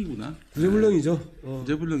구제불능이구나. 구제불능이죠.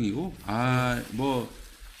 구제불능이고 뭐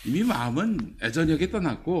이미 마음은 애전역에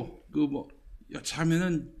떠났고 뭐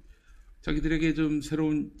여차하면은 자기들에게 좀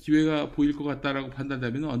새로운 기회가 보일 것 같다라고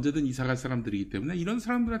판단되면 언제든 이사갈 사람들이기 때문에 이런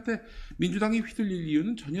사람들한테 민주당이 휘둘릴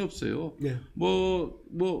이유는 전혀 없어요. 네. 뭐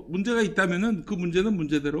문제가 있다면은 그 문제는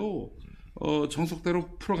문제대로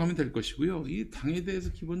정석대로 풀어가면 될 것이고요. 이 당에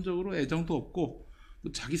대해서 기본적으로 애정도 없고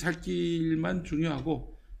자기 살 길만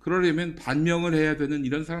중요하고 그러려면 반명을 해야 되는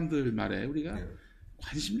이런 사람들 말에 우리가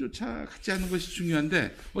관심조차 갖지 않는 것이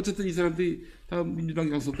중요한데 어쨌든 이 사람들이 다 민주당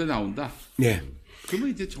경선 때 나온다. 네. 그러면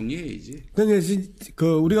이제 정리해야지.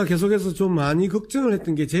 그러니까 우리가 계속해서 좀 많이 걱정을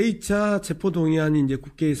했던 게 제2차 체포동의안이 이제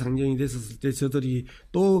국회에 상정이 됐었을 때 저들이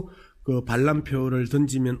또 그 반란표를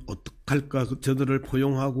던지면 어떡할까, 저들을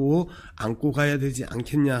포용하고 안고 가야 되지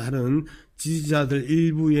않겠냐 하는 지지자들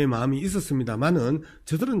일부의 마음이 있었습니다만은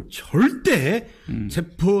저들은 절대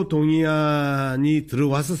체포동의안이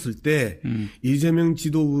들어왔었을 때 이재명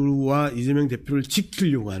지도부와 이재명 대표를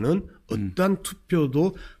지키려고 하는 어떠한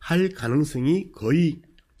투표도 할 가능성이 거의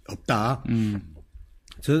없다.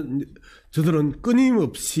 저들은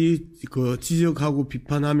끊임없이 그 지적하고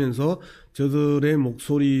비판하면서 저들의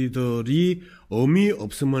목소리들이 의미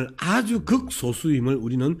없음을 아주 극소수임을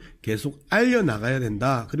우리는 계속 알려나가야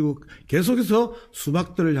된다. 그리고 계속해서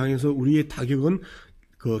수박들을 향해서 우리의 타격은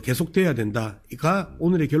계속돼야 된다가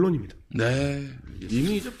오늘의 결론입니다. 네.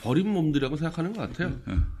 이미 이제 버린 몸들이라고 생각하는 것 같아요.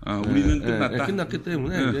 우리는 끝났다. 끝났기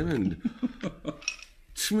때문에 이제는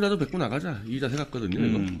침이라도 뱉고 나가자 이 자세 같거든요.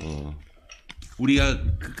 우리가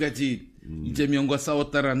끝까지 이재명과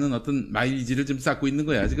싸웠다라는 어떤 마일리지를 좀 쌓고 있는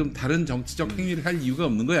거야. 지금 다른 정치적 행위를 할 이유가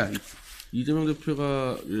없는 거야. 이재명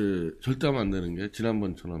대표가 절대 하면 안 되는 게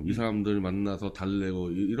지난번처럼 이 사람들 만나서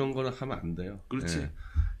달래고 이런 거는 하면 안 돼요. 그렇지.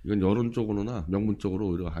 이건 여론적으로나 명분적으로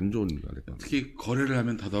오히려 안 좋은 거니까. 특히 거래를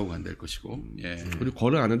하면 더더욱 안 될 것이고. 그리고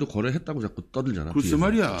거래 안 해도 거래했다고 자꾸 떠들잖아. 글쎄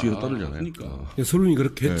말이야. 뒤에서 떠들잖아요. 그러니까. 서른이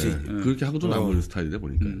그렇게 했지. 그렇게 하고도 남은 스타일이다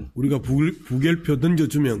보니까. 우리가 부결표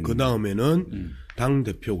던져주면 그 다음에는 당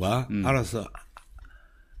대표가 알아서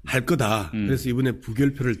할 거다. 그래서 이번에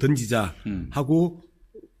부결표를 던지자 하고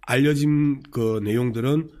알려진 그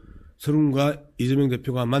내용들은 서른과 이재명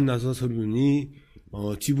대표가 만나서 서른이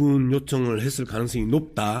지분 요청을 했을 가능성이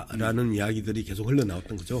높다라는 이야기들이 계속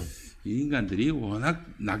흘러나왔던 거죠. 이 인간들이 워낙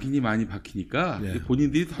낙인이 많이 박히니까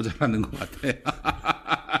본인들이 더 잘하는 것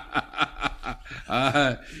같아.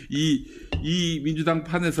 이 민주당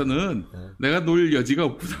판에서는 내가 놀 여지가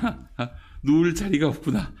없구나. 누울 자리가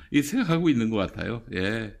없구나. 이 생각하고 있는 것 같아요.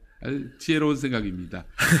 예. 지혜로운 생각입니다.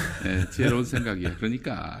 예, 지혜로운 생각이야.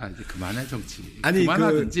 그러니까 이제 그만해 정치. 아니,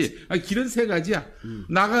 그만하든지. 길은 세 가지야.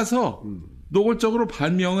 나가서 노골적으로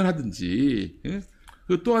반명을 하든지. 예?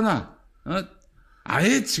 또 하나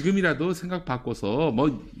아예 지금이라도 생각 바꿔서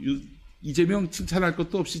뭐 이재명 칭찬할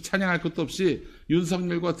것도 없이 찬양할 것도 없이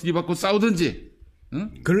윤석열과 들이받고 싸우든지.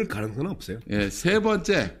 응? 그럴 가능성은 없어요. 예, 세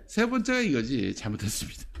번째가 이거지.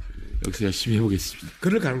 잘못했습니다. 여기서 열심히 해보겠습니다.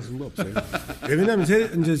 그럴 가능성도 없어요. 왜냐하면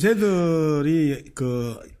이제 쟤들이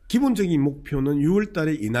그 기본적인 목표는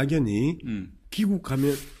 6월달에 이낙연이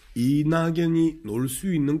귀국하면 이낙연이 놀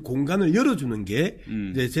수 있는 공간을 열어주는 게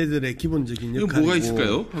이제 쟤들의 기본적인 역할이고. 뭐가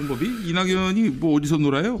있을까요? 방법이? 이낙연이 뭐 어디서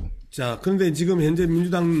놀아요? 자, 그런데 지금 현재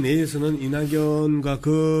민주당 내에서는 이낙연과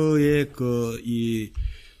그의 이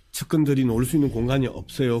측근들이 놀 수 있는 공간이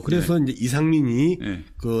없어요. 그래서 이제 이상민이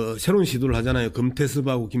그 새로운 시도를 하잖아요.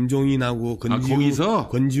 금태섭하고 김종인하고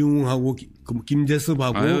권지웅하고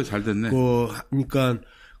김재섭하고. 아유, 잘 됐네. 그러니까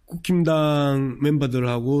국힘당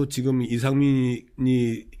멤버들하고 지금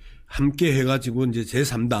이상민이 함께 해가지고 이제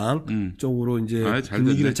제3당 쪽으로 이제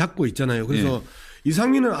분위기를 잡고 있잖아요. 그래서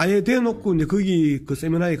이상민은 아예 대놓고 이제 거기 그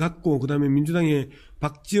세미나에 갔고 그다음에 민주당의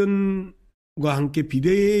박지원과 함께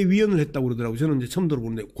비대위원을 했다고 그러더라고요. 저는 이제 처음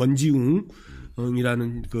들어보는데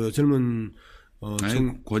권지웅이라는 그 젊은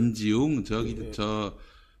권지웅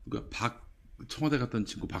청와대 갔던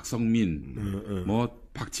친구 박성민 뭐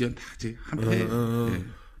박지원 다 이제 한패.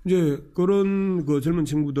 이제 그런 그 젊은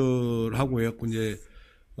친구들하고 해갖고 이제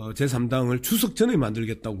제3당을 추석 전에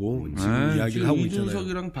만들겠다고 지금 이야기를 하고 있잖아요.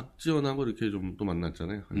 이준석이랑 박지원하고 이렇게 좀 또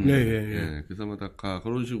만났잖아요. 네. 그래서 뭐 다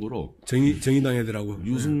그런 식으로 정의당 애들하고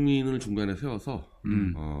유승민을 중간에 세워서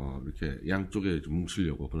이렇게 양쪽에 좀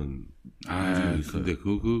뭉치려고 그런 움직임이 있어요. 근데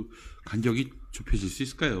그 간격이 좁혀질 수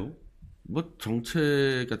있을까요? 뭐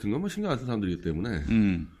정책 같은 건 뭐 신경 안 쓰는 사람들이기 때문에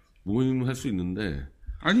모임을 할 수 있는데.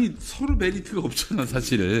 아니 서로 메리트가 없잖아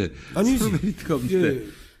사실. 아니 서로 메리트가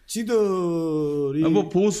없는데. 지들이 뭐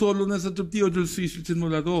보수 언론에서 좀 띄워줄 수 있을지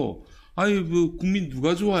몰라도 그 국민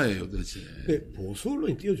누가 좋아해요 도대체. 보수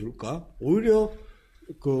언론이 띄워줄까? 오히려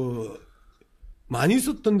그 많이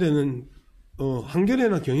썼던 데는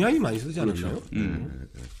한겨레나 경향이 많이 쓰지 않았나요?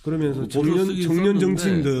 그러면서 청년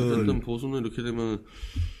정치인들 어쨌든 보수는 이렇게 되면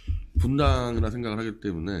분당이라 생각을 하기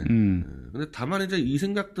때문에. 근데 다만 이제 이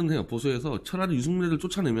생각든 해요. 보수에서 차라리 유승민을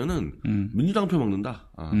쫓아내면은 민주당 표 먹는다.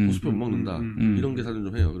 보수표 못 먹는다. 이런 계산을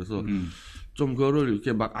좀 해요. 그래서 좀 그거를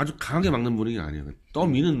이렇게 막 아주 강하게 막는 분위기가 아니에요.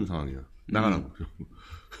 떠미는 상황이에요. 나가라고.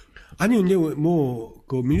 아니, 이제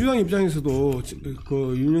그 민주당 입장에서도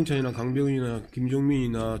그 윤영찬이나 강병훈이나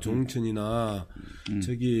김종민이나 정은천이나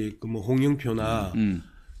그 뭐 홍영표나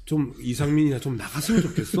좀 이상민이나 좀 나갔으면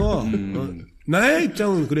좋겠어. 나의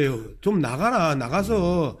입장은 그래요. 좀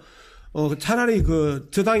나가서 차라리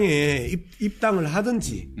저 당에 입당을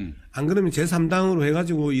하든지 안 그러면 제3당으로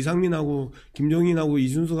해가지고 이상민하고 김종인하고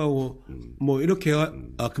이준석하고 뭐 이렇게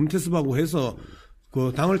금태섭하고 해서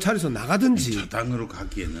그 당을 차려서 나가든지. 저 당으로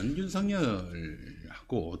가기에는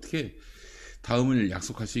윤석열하고 어떻게 다음을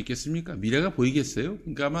약속할 수 있겠습니까? 미래가 보이겠어요?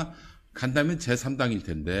 그러니까 아마 간다면 제3당일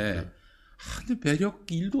텐데. 근데 매력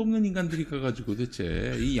 1도 없는 인간들이 가가지고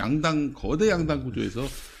대체 이 거대 양당 구조에서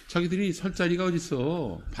자기들이 설 자리가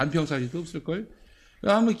어딨어. 반평사리도 없을걸?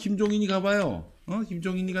 아마 김종인이 가봐요.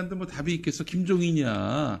 김종인이 간다 뭐 답이 있겠어.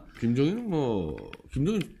 김종인이야. 김종인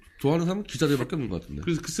좋아하는 사람은 기자들밖에 없는 것 같은데.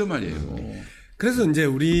 그래서 글쎄 말이에요. 그래서 이제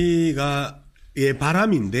우리가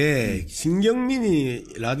바람인데 신경민이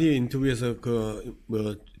라디오 인터뷰에서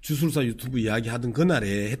주술사 유튜브 이야기 하던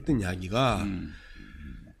그날에 했던 이야기가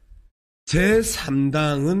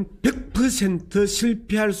제3당은 100%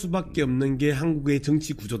 실패할 수밖에 없는 게 한국의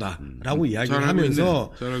정치 구조다라고 이야기를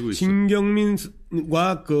하면서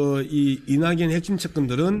신경민과 이 이낙연 핵심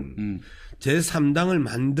측근들은 제3당을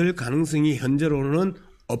만들 가능성이 현재로는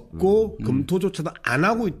없고 검토조차도 안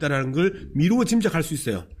하고 있다라는 걸 미루어 짐작할 수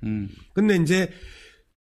있어요. 근데 이제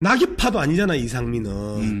낙엽파도 아니잖아,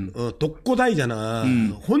 이상민은. 독고다이잖아.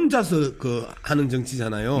 혼자서 하는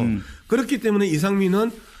정치잖아요. 그렇기 때문에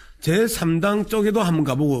이상민은 제3당 쪽에도 한번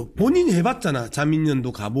가보고, 본인이 해봤잖아.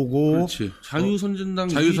 자민련도 가보고. 그렇지. 자유선진당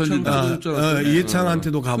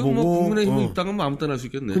이해창한테도 가보고. 뭐 국민의힘 입당은 아무 때나 할 수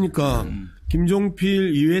있겠네. 그러니까,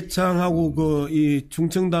 김종필, 이해창하고 이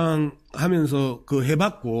충청당 하면서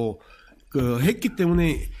해봤고, 했기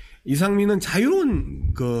때문에 이상민은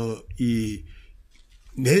자유로운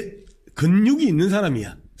근육이 있는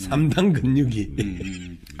사람이야. 3당 근육이.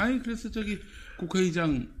 아니, 그래서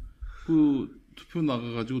국회의장 투표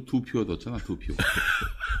나가가지고 2표 얻었잖아, 2표.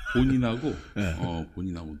 본인하고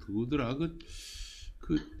본인하고 누구더라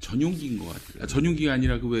그 전용기인 것 같아. 전용기가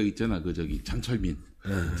아니라 그 왜 있잖아 장철민.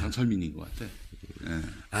 장철민인 것 같아.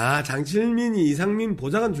 아, 장철민이 이상민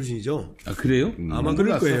보좌관 출신이죠. 아, 그래요? 아마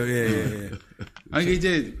그럴 거예요. 예. 아니,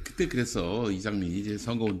 이제, 그때 그랬어. 이상민이 이제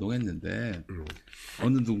선거운동 했는데,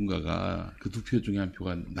 어느 누군가가 그 두 표 중에 한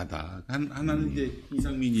표가 나다. 하나는 이제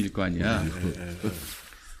이상민일 거 아니야.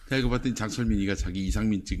 내가 봤더니 장철민이가 자기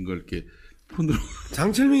이상민 찍은 걸 이렇게 폰으로.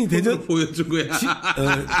 장철민이 대전 보여준 거야.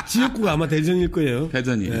 지역구가 아마 대전일 거예요.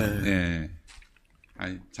 대전이요. 예.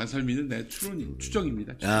 아니, 장철민은 내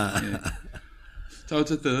추정입니다. 예. 자,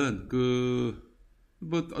 어쨌든,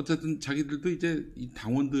 어쨌든 자기들도 이제 이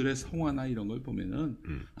당원들의 성화나 이런 걸 보면은,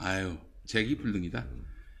 재기불능이다.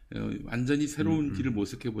 완전히 새로운 길을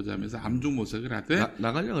모색해보자 하면서 암중 모색을 하되,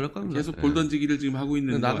 나가려고 그럴 겁니다. 계속 볼 던지기를 지금 하고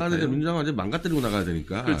있는 거 같아요. 나가는데 민주당 완전 망가뜨리고 나가야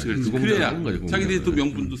되니까. 그렇지. 그래야 자기들이 또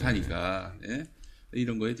명분도 사니까, 예?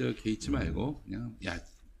 이런 거에 개의치 말고, 그냥,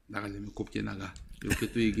 나가려면 곱게 나가. 이렇게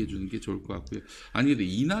또 얘기해 주는 게 좋을 것 같고요. 아니, 근데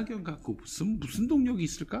이낙연 갖고 무슨 동력이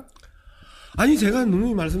있을까? 아니, 제가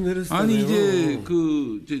누누이 말씀드렸잖아요. 아니,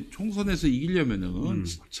 이제 총선에서 이기려면은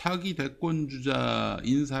차기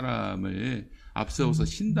대권주자인 사람을 앞세워서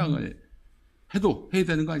신당을 해야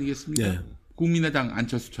되는 거 아니겠습니까? 예. 국민의당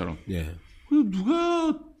안철수처럼. 예. 그리고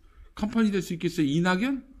누가 간판이 될 수 있겠어요?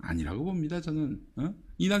 이낙연? 아니라고 봅니다, 저는.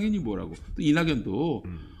 이낙연이 뭐라고. 또 이낙연도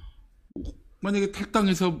만약에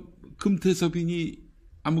탈당해서 금태섭인이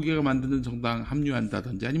아무개가 만드는 정당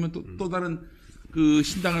합류한다든지 아니면 또 다른 그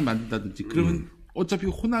신당을 만든다든지 그러면 어차피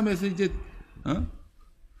호남에서 이제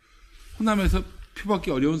호남에서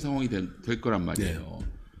표받기 어려운 상황이 될 거란 말이에요. 네.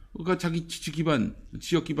 그러니까 자기 지지 기반,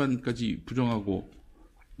 지역 기반까지 부정하고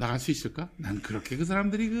나갈 수 있을까? 난 그렇게 그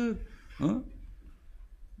사람들이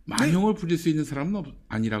만용을 부릴 수 있는 사람은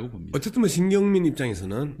아니라고 봅니다. 어쨌든 신경민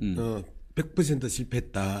입장에서는 100%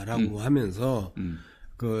 실패했다라고 하면서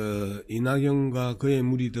이낙연과 그의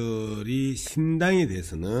무리들이 신당에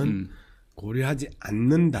대해서는 고려하지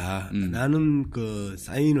않는다라는 그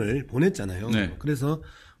사인을 보냈잖아요. 네. 그래서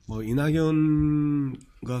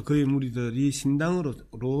이낙연과 그의 무리들이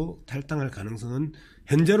신당으로 탈당할 가능성은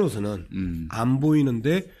현재로서는 안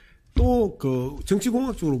보이는데 또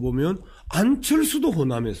정치공학적으로 보면 안철수도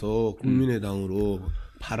호남에서 국민의당으로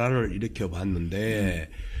파란을 일으켜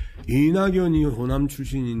봤는데 이낙연이 호남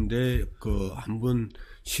출신인데 한번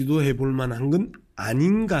시도해 볼 만한 건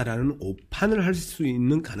아닌가라는 오판을 할 수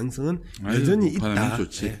있는 가능성은 여전히 있다.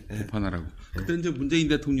 좋지. 오판하라고. 그때 이제 문재인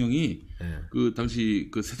대통령이 그 당시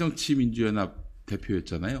그 새정치민주연합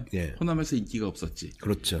대표였잖아요. 호남에서 인기가 없었지.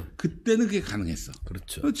 그렇죠. 그때는 그게 가능했어.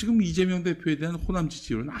 그렇죠. 지금 이재명 대표에 대한 호남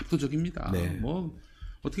지지율은 압도적입니다. 네.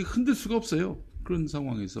 어떻게 흔들 수가 없어요. 그런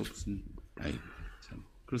상황에서 참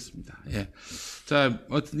그렇습니다. 예. 자,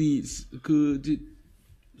 어떤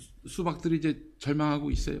수박들이 이제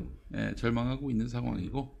절망하고 있어요. 예, 절망하고 있는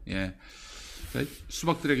상황이고, 예.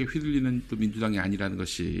 수박들에게 휘둘리는 또 민주당이 아니라는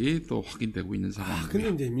것이 또 확인되고 있는 상황입니다. 근데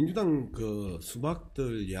이제 민주당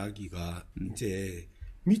수박들 이야기가 이제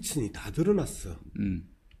미천이 다 드러났어.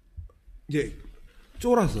 이제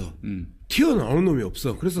쫄아서 튀어나오는 놈이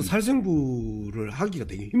없어. 그래서 살생부를 하기가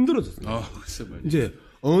되게 힘들어졌어요. 글쎄 말이야. 이제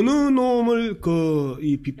어느 놈을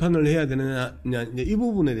이 비판을 해야 되느냐 이제 이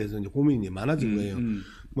부분에 대해서 이제 고민이 많아진 거예요.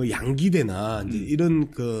 양기대나 이제 이런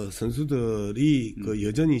선수들이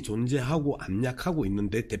여전히 존재하고 압력하고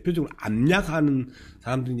있는데 대표적으로 압력하는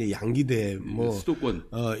사람들이 이제 양기대 수도권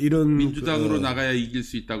이런 민주당으로 나가야 이길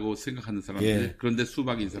수 있다고 생각하는 사람들. 예. 그런데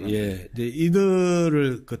수박인 사람들. 예. 이제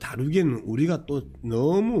이들을 다루기에는 우리가 또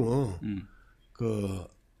너무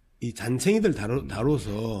이 잔챙이들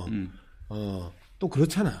다뤄서 또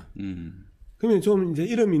그렇잖아. 그러면 좀 이제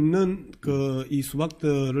이름 있는 이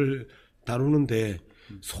수박들을 다루는데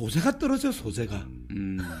소재가 떨어져, 소재가.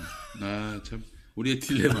 참, 우리의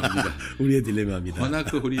딜레마입니다. 우리의 딜레마입니다. 워낙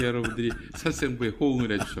우리 여러분들이 살생부에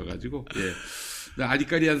호응을 해주셔가지고, 예.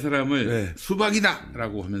 아리까리한 사람을 수박이다!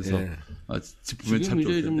 라고 하면서, 짚으면 참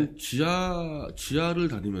좋을 텐데. 지금 이제 지하를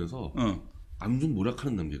다니면서, 암중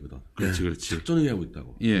모략하는 단계거든. 그렇지. 작전을 하고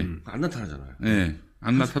있다고. 예. 안 나타나잖아요. 예.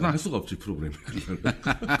 안 나타나? 할 수가 없지, 프로그램이.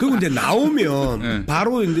 그리고 이제 나오면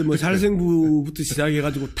바로 이제 살생부부터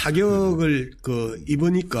시작해가지고 타격을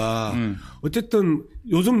입으니까 어쨌든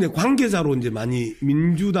요즘 내 관계자로 이제 많이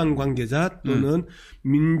민주당 관계자 또는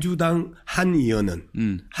민주당 한 의원은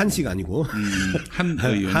한씨가 아니고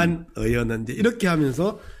한 의원은 이제 이렇게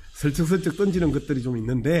하면서 슬쩍슬쩍 던지는 것들이 좀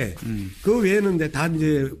있는데 그 외에는 이제 다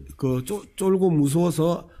이제 쫄고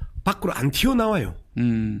무서워서 밖으로 안 튀어나와요.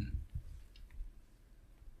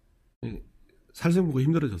 살생부가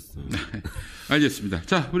힘들어졌어. 알겠습니다.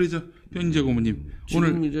 자, 우리 변희재 고모님. 지금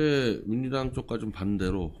오늘 이제 민주당 쪽과 좀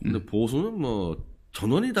반대로. 근데 보수는 뭐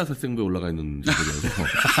전원이 다 살생부에 올라가 있는 시절이어서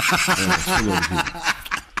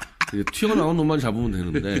네, 튀어나온 놈만 잡으면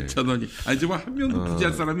되는데. 전원이. 아니 지금 한 명도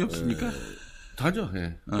부지할 사람이 없습니까? 다죠.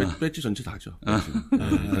 예. 배지 전체 다죠.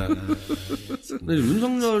 근데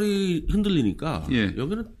윤석열이 흔들리니까 예.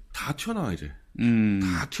 여기는 다 튀어나와 이제.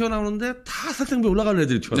 다 튀어나오는데 다 살생부에 올라가는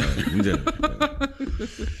애들이 튀어나와요. 문제는.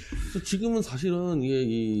 그래서 지금은 사실은 이게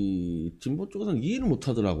이 진보 쪽에서는 이해를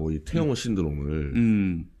못하더라고 이 태영호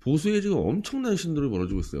신드롬을. 보수에 지금 엄청난 신드롬이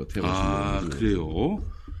벌어지고 있어요. 태영호 신드롬. 아 그래요?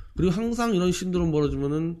 그리고 항상 이런 신드롬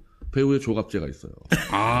벌어지면은 배우의 조갑제가 있어요.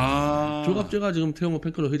 아 조갑제가 지금 태영호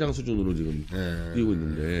팬클럽 회장 수준으로 지금 뛰고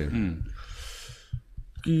있는데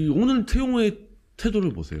오늘 태영호의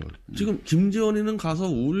태도를 보세요. 지금 김재원이는 가서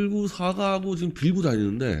울고 사과하고 지금 빌고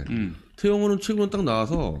다니는데 태영호는 최고는 딱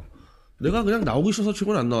나와서 내가 그냥 나오기 싫어서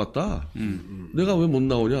최고는 안 나왔다. 내가 왜 못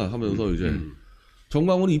나오냐 하면서 이제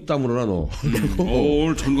정광훈이 입 다물어라 너.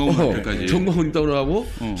 오늘 정광훈까지. 정광훈 입 다물어 하고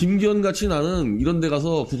김기현 같이 나는 이런 데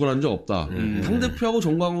가서 구걸한 적 없다. 당대표하고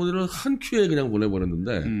정광훈이를 한 큐에 그냥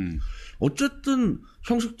보내버렸는데 어쨌든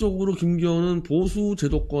형식적으로 김기현은 보수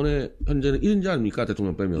제도권의 현재는 1인자 아닙니까?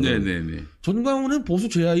 대통령 빼면. 네네네. 전광훈은 보수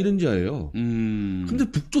제야 1인자예요. 근데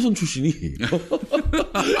북조선 출신이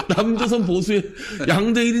남조선 보수의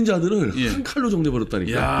양대 1인자들을 예. 한 칼로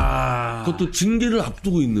정리해버렸다니까. 야. 그것도 징계를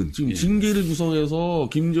앞두고 있는 지금 징계를 구성해서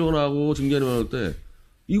김재원하고 징계를 받을 때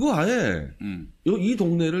이거 아예 이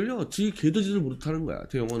동네를요 지 개돼지를 못하는 거야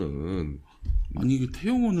태영호는. 아니 그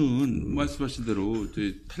태영호는 말씀하신 대로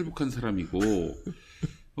이제 탈북한 사람이고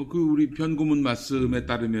그 우리 변 고문 말씀에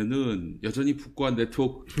따르면은 여전히 북과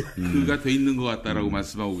네트워크가 돼 있는 것 같다라고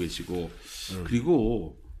말씀하고 계시고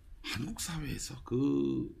그리고 한국 사회에서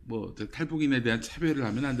그 뭐 탈북인에 대한 차별을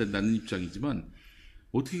하면 안 된다는 입장이지만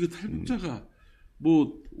어떻게 그 탈북자가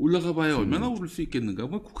뭐 올라가봐야 얼마나 오를 수 있겠는가?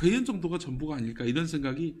 뭐 국회의원 정도가 전부가 아닐까 이런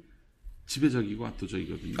생각이 지배적이고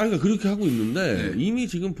압도적이거든요. 그러니까 그렇게 하고 있는데 네. 이미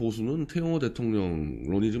지금 보수는 태영호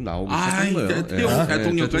대통령론이 지금 나오고 시작한 거예요. 태영호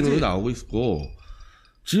대통령까지 나오고 있고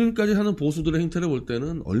지금까지 하는 보수들의 행태를 볼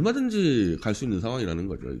때는 얼마든지 갈 수 있는 상황이라는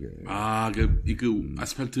거죠 이게. 아, 그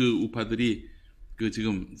아스팔트 우파들이 그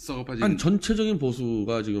지금 썩어빠진. 한 전체적인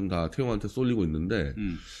보수가 지금 다 태영호한테 쏠리고 있는데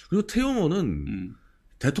그리고 태영호는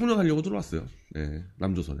대통령 하려고 들어왔어요. 네,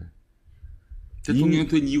 남조선에. 대통령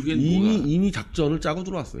된 이후엔 이미 작전을 짜고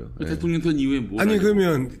들어왔어요. 네. 대통령 된 이후에 뭐? 아니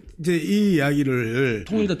그러면 이제 이 이야기를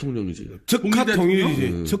통일 대통령이지. 적가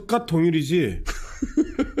통일이지. 적가 통일이지.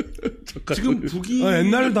 지금 북이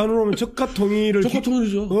옛날 단어로 하면 적가 통일을 적가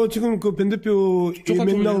통일이죠. 지금 그 변 대표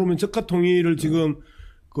맥락으로 하면 적가 통일을 지금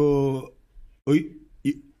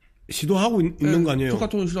시도하고 있는 거 아니에요? 적가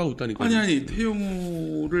통일 시도하고 있다니까. 아니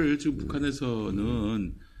태영호를 지금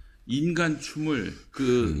북한에서는 인간 추물,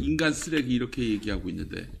 인간 쓰레기 이렇게 얘기하고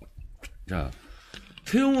있는데. 자,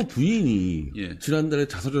 태영호 부인이 예. 지난달에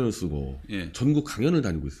자서전을 쓰고 예. 전국 강연을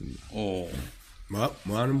다니고 있습니다.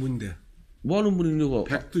 뭐 하는 분인데? 뭐 하는 분이냐고.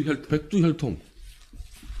 백두혈통.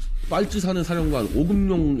 빨치산의 사령관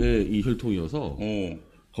오금룡의 이 혈통이어서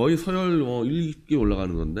거의 서열 1, 2개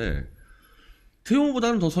올라가는 건데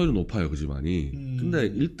태영호보다는 더 서열이 높아요, 그 집안이. 근데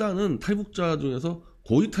일단은 탈북자 중에서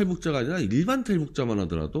고위 탈북자가 아니라 일반 탈북자만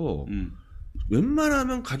하더라도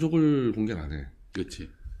웬만하면 가족을 공개를 안 해. 그렇지.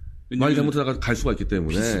 말이 잘못하다가 갈 수가 있기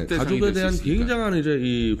때문에 가족에 대한 굉장한 이제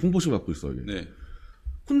이 공포심 갖고 있어 이게. 네.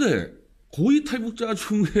 근데 고위 탈북자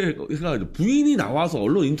중에 부인이 나와서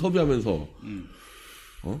언론 인터뷰하면서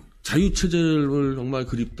자유 체제를 정말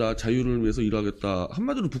그립다, 자유를 위해서 일하겠다,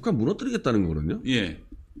 한마디로 북한 무너뜨리겠다는 거거든요. 예.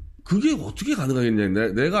 그게 어떻게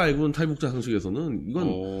가능하겠냐? 내가 알고 있는 탈북자 상식에서는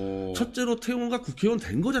이건 첫째로 태용호가 국회의원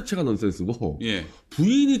된 거 자체가 넌센스고 예.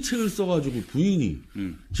 부인이 책을 써가지고 부인이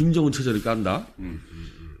김정은 체제를 깐다.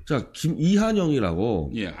 자,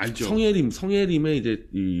 이한영이라고 예, 알죠. 성예림의 이제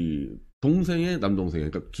이 동생의 남동생,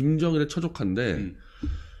 그러니까 김정일의 처조카인데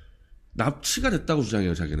납치가 됐다고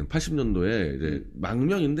주장해요. 자기는 80년도에 이제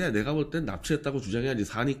망명인데 내가 볼 땐 납치했다고 주장해야지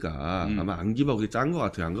사니까 아마 안기부가 그게 짠 것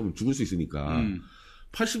같아요. 안 그러면 죽을 수 있으니까.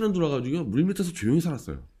 80년 들어가지고 물밑에서 조용히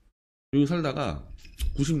살았어요. 조용히 살다가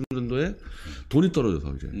 96년도에 돈이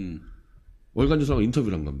떨어져서 이제 월간 조선하고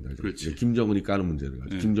인터뷰를 한 겁니다. 그렇지. 김정은이 까는 문제를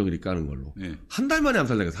가지고 김정일이 까는 걸로 네. 한 달 만에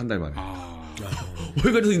암살당했어. 한 달 만에.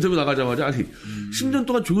 월간 조선 인터뷰 나가자마자 10년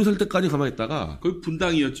동안 조용히 살 때까지 가만히 있다가 거의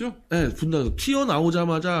분당이었죠? 네, 분당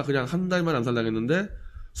튀어나오자마자 그냥 한 달 만에 암살당했는데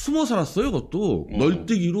숨어 살았어요. 그것도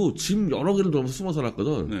널뛰기로 짐 여러 개를 들어가면서 숨어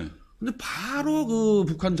살았거든. 네. 근데 바로 그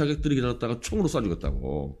북한 자객들이 기다렸다가 총으로 쏴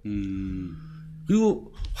죽였다고.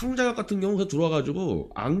 그리고 황자각 같은 경우는 들어와가지고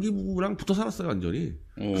안기부랑 붙어 살았어요 완전히.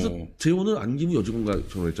 그래서 재혼은 안기부 여직원과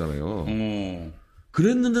결혼했잖아요.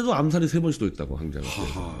 그랬는데도 암살이 3번 시도했다고 항쟁을.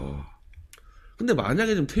 근데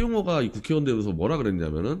만약에 지금 태용호가 이 국회의원 되면서 뭐라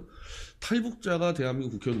그랬냐면은 탈북자가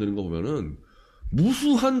대한민국 국회의원 되는 거 보면은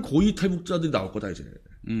무수한 고위 탈북자들이 나올 거다 이제.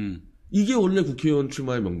 이게 원래 국회의원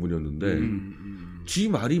출마의 명분이었는데 지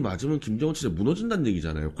말이 맞으면 김정은 진짜 무너진다는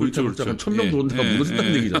얘기잖아요. 고위 탈북자가 1000명 들어온다가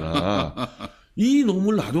무너진다는 얘기잖아. 이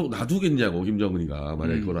놈을 놔두겠냐고 김정은이가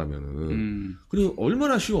만약에 그거라면은. 그리고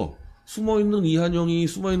얼마나 쉬워. 숨어있는 이한영이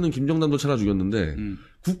숨어있는 김정남도 찾아 죽였는데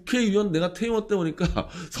국회의원 내가 태용호 때 보니까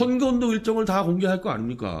선거운동 일정을 다 공개할 거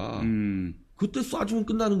아닙니까? 그때 쏴주면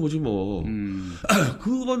끝나는 거지 뭐.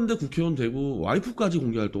 그건데 국회의원 되고 와이프까지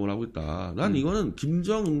공개 활동을 하고 있다. 난 이거는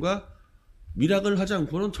김정은과 밀약을 하지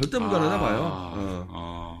않고는 절대 불가능하다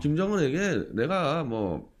봐요. 김정은에게 내가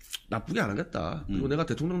뭐 나쁘게 안 하겠다. 그리고 내가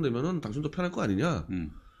대통령 되면은 당신도 편할 거 아니냐.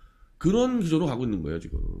 그런 기조로 가고 있는 거예요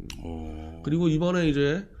지금. 그리고 이번에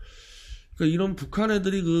이제 그러니까 이런 북한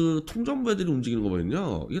애들이 그 통전부 애들이 움직이는 거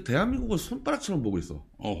보면요. 이게 대한민국을 손바닥처럼 보고 있어.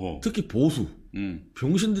 특히 보수.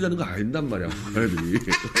 병신들이라는 거 안단 말이야. 북한 애들이.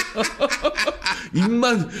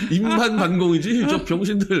 입만 반공이지. 저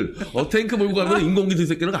병신들 탱크 몰고 가면 인공기술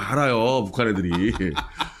새끼는 거 알아요. 북한 애들이.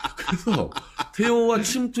 그래서 태호와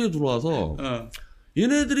침투에 들어와서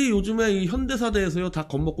얘네들이 요즘에 이 현대사대에서요 다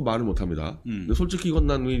겁먹고 말을 못합니다. 근데 솔직히 이건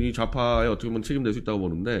난 이 좌파에 어떻게 보면 책임낼 수 있다고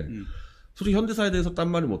보는데 솔직히 현대사에 대해서 딴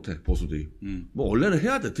말을 못해 보수들이. 뭐 원래는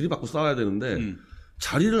해야 돼. 들이받고 싸워야 되는데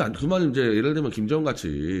자리를 그 말 이제 예를 들면 김정은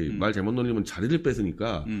같이 말 잘못 놀리면 자리를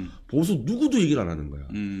뺏으니까 보수 누구도 얘기를 안 하는 거야.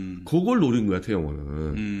 그걸 노린 거야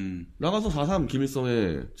태영호는. 나가서 4.3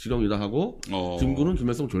 김일성의 지령이다 하고 김구는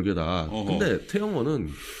김일성 졸개다. 근데 태영호는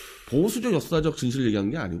보수적 역사적 진실을 얘기한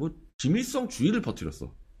게 아니고 김일성 주의를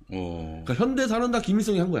퍼뜨렸어. 그러니까 현대사는 다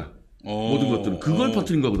김일성이 한 거야. 모든 것들은 그걸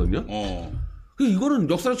퍼뜨린 거거든요. 이거는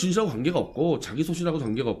역사적 진실하고 관계가 없고 자기 소신하고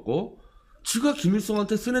관계가 없고 지가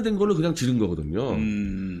김일성한테 세뇌된 거를 그냥 지른 거거든요.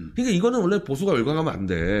 그러니까 이거는 원래 보수가 열광하면 안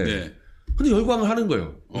돼. 네. 근데 열광을 하는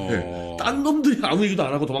거예요. 네. 딴 놈들이 아무 얘기도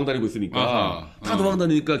안 하고 도망다니고 있으니까 다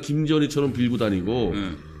도망다니니까 김전희처럼 빌고 다니고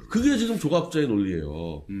그게 지금 조갑자의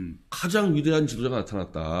논리예요. 가장 위대한 지도자가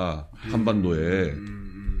나타났다. 한반도에.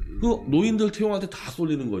 그 노인들 태용한테 다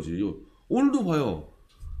쏠리는 거지. 오늘도 봐요.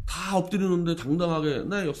 다 엎드리는데 당당하게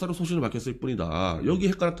나 역사적 소신을 밝혔을 뿐이다. 여기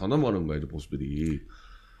헷갈려 더 넘어가는 거야 이제 보수들이.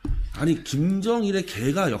 아니 김정일의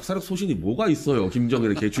개가 역사적 소신이 뭐가 있어요.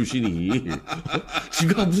 김정일의 개 출신이.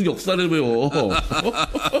 지가 무슨 역사를 배워.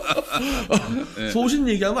 소신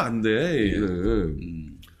얘기하면 안 돼.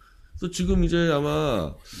 그래서 지금 이제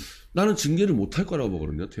아마 나는 징계를 못할 거라고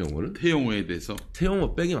보거든요. 태용호를. 태용호에 대해서.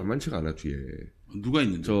 태용호 빼기 만만치가 않아 뒤에. 누가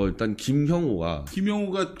있는지. 일단 김형호가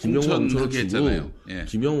공천하게 했잖아요. 예.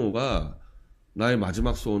 김형호가 나의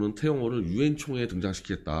마지막 소원은 태용호를 유엔 총회에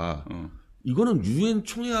등장시키겠다. 이거는 유엔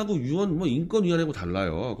총회하고 유엔 뭐 인권위원회하고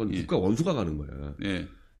달라요. 그건 국가 원수가 가는 거야.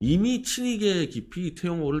 이미 친이계 깊이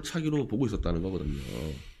태용호를 차기로 보고 있었다는 거거든요.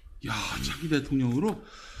 야, 차기 대통령으로?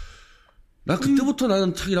 나 그때부터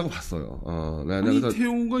나는 차기라고 봤어요. 아니,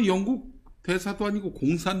 태용호가 영국 대사도 아니고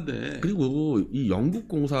공사인데. 그리고 이 영국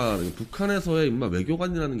공사, 북한에서의 인마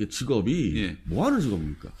외교관이라는 게 직업이 뭐 하는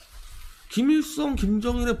직업입니까? 김일성,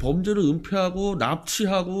 김정일의 범죄를 은폐하고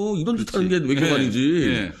납치하고 이런 짓 하는 게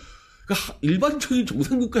외교관이지. 그러니까 일반적인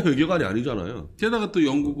정상국가 외교관이 아니잖아요. 게다가 또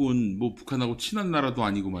영국은 뭐 북한하고 친한 나라도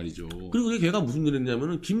아니고 말이죠. 그리고 걔가 무슨 일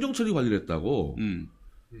했냐면은 김정철이 관리를 했다고.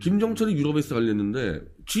 김정철이 유럽에서 관리했는데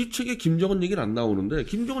지책에 김정은 얘기는 안 나오는데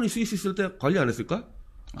김정은이 스위스 있을 때 관리 안 했을까?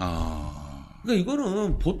 그러니까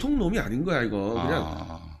이거는 보통 놈이 아닌 거야 이거.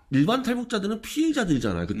 그냥 일반 탈북자들은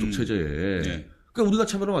피해자들이잖아요 그쪽 체제에. 그러니까 우리가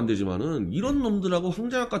참여하면 안 되지만은 이런 놈들하고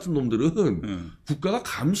황장학 같은 놈들은 국가가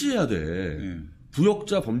감시해야 돼.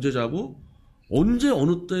 부역자 범죄자고 언제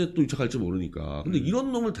어느 때 또 유착할지 모르니까. 근데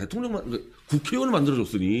이런 놈을 국회의원을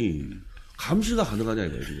만들어줬으니 감시가 가능하냐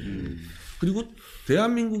이거예요 지금. 그리고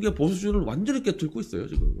대한민국의 보수주의를 완전히 깨뚫고 있어요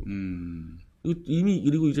지금. 이미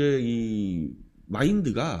그리고 이제 이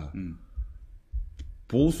마인드가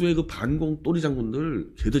보수의 그 반공 또리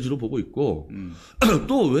장군들 개돼지로 보고 있고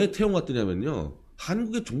또 왜 태용 왔더냐면요.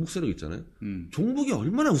 한국의 종북 세력 있잖아요. 종북이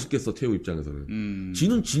얼마나 우습겠어 태용 입장에서는.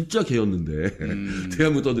 지는 진짜 개였는데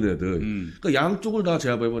대한민국 떠든 애들. 그러니까 양쪽을 다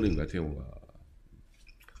제압해버리는 거야 태용가.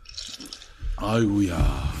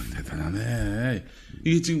 아이고야 대단하네.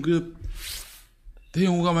 이게 지금 그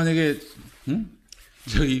태용호가 만약에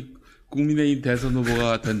저기 국민의힘 대선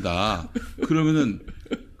후보가 된다. 그러면은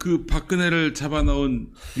그 박근혜를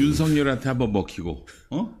잡아넣은 윤석열한테 한번 먹히고,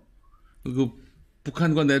 그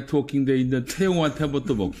북한과 네트워킹 돼 있는 태용호한테 한번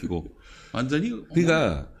또 먹히고, 완전히.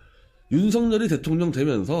 그러니까 윤석열이 대통령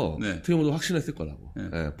되면서 네. 태용호도 확신했을 거라고. 네.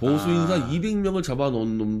 네, 보수 인사 200명을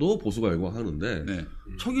잡아놓은 놈도 보수가 열광하는데 네.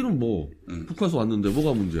 저기는 뭐 북한에서 왔는데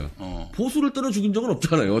뭐가 문제야. 어. 보수를 때려 죽인 적은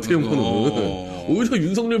없잖아요. 태용호는. 오히려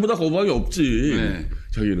윤석열보다 거부감이 없지. 네.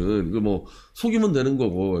 자기는 뭐 속이면 되는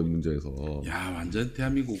거고 문제에서. 야 완전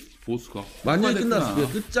대한민국 보수가 완전히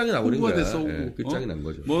끝났어. 끝장이 나버린 거야. 됐어, 네, 끝장이 난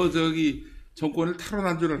거죠. 뭐 저기 정권을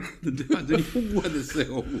탈환한 줄 알았는데 완전히 호구가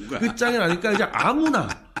됐어요. 호구가. 끝장이 나니까 이제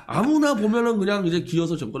아무나 보면은 그냥 이제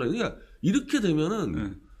기어서 정권을. 그러니까 이렇게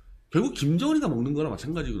되면은 결국 김정은이가 먹는 거랑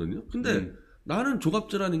마찬가지거든요. 근데 나는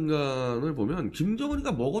조갑제라는 인간을 보면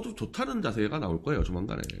김정은이가 먹어도 좋다는 자세가 나올 거예요.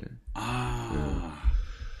 조만간에.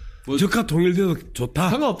 뭐 적화 통일돼도 좋다.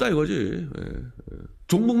 상관없다 이거지.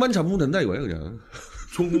 종북만 잡으면 된다 이거야 그냥.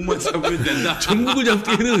 종북만 잡으면 된다. 종북을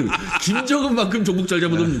잡기에는 김정은만큼 종북 잘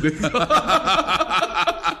잡으면 누구겠어.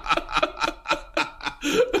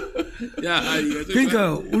 야, 이거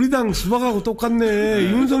그러니까 우리 당 수박하고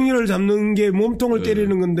똑같네. 윤석열을 잡는 게 몸통을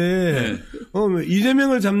때리는 건데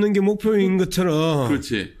이재명을 잡는 게 목표인 것처럼.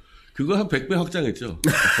 그렇지. 그거 한 100배 확장했죠.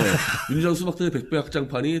 윤정 수박들의 100배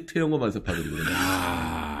확장판이 태영호 만세파들이거든요.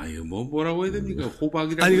 아, 이거 뭐라고 해야 됩니까?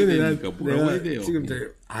 호박이라고 아니 해야 근데 됩니까? 뭐라고 해야 돼요? 지금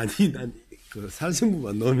난 그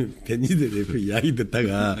살생부만 넣으면 벤지들의 그 이야기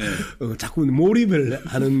듣다가 자꾸 몰입을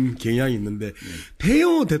하는 경향이 있는데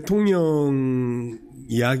태영호 대통령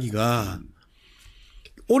이야기가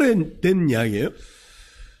오래된 이야기예요?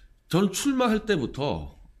 저는 출마할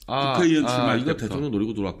때부터 국회의원 출마할 이거 때부터. 대통령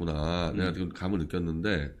노리고 들어왔구나. 내가 지금 감을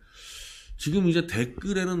느꼈는데 지금 이제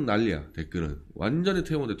댓글에는 난리야. 댓글은 완전히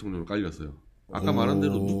태영호 대통령으로 깔렸어요. 아까 말한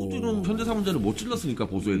대로 누구들은 현대사 문제를 못 찔렀으니까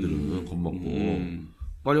보수 애들은 겁먹고.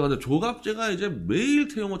 빨리 가는데 조갑제가 이제 매일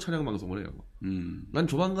태영호 찬양 방송을 해요. 난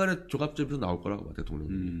조만간에 조갑제에서 나올 거라고 봐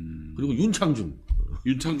대통령. 그리고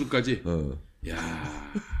윤창중까지.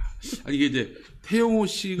 야, 아니 이게 이제 태영호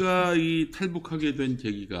씨가 이 탈북하게 된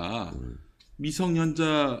계기가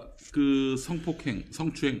미성년자 그 성폭행,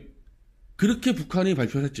 성추행. 그렇게 북한이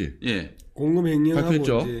발표했지. 예. 공금행령하고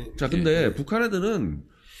발표했죠. 이제 자, 근데 북한 애들은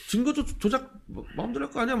증거 조작 마음대로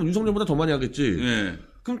할 거 아니야? 뭐 윤석열보다 더 많이 하겠지. 예.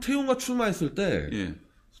 그럼 태용호가 출마했을 때. 예.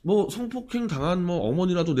 뭐 성폭행 당한 뭐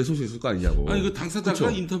어머니라도 내세울 수 있을 거 아니냐고. 아니 그 당사자가 그쵸?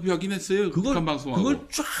 인터뷰하긴 했어요. 북한 방송하고. 그걸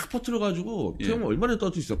쫙 퍼뜨려 가지고 태용호 얼마나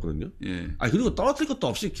떨어질 수 있었거든요. 예. 아니 그리고 떨어뜨릴 것도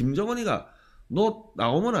없이 김정은이가 너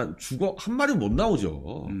나오면 안 죽어 한 마디 못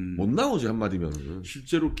나오죠. 못 나오지 한 마디면은.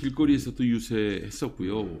 실제로 길거리에서도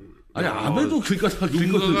유세했었고요. 아니 아베도 길가다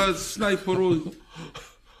누군가가 스나이퍼로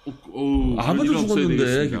아베도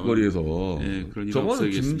죽었는데 길거리에서. 예, 그런 일 저거는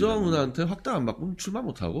없어야겠습니다. 김정은한테 확당 안 받고 출마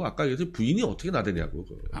못 하고 아까 얘기했듯이 부인이 어떻게 나대냐고.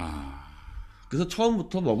 그래서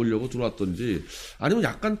처음부터 먹으려고 들어왔던지 아니면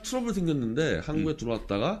약간 트러블 생겼는데 한국에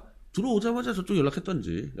들어왔다가 들어오자마자 저쪽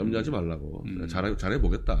연락했던지 염려하지 말라고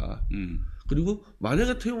잘해보겠다. 그리고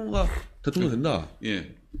만약에 태용호가 대통령 된다.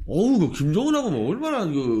 예. 어우, 그 김정은하고 뭐 얼마나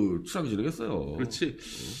친하게 지내겠어요. 그렇지.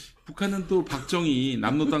 북한은 또 박정희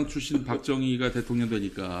남로당 출신 박정희가 대통령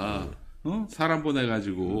되니까 사람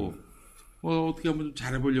보내가지고 어떻게 한번 좀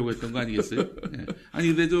잘해보려고 했던 거 아니겠어요? 예. 아니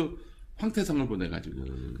근데 저 황태성을 보내가지고.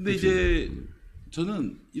 근데 이제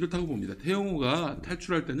저는 이렇다고 봅니다. 태용호가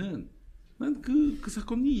탈출할 때는 난 그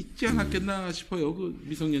사건이 있지 않았겠나 싶어요. 그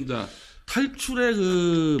미성년자 탈출의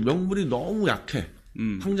그 명분이 너무 약해.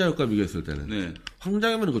 황자역과 비교했을 때는. 네.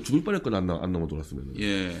 황자역이면 그 죽을 뻔했거든 안 넘어 돌았으면.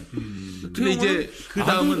 예. 근데 이제 그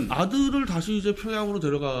다음은 아들을 다시 이제 평양으로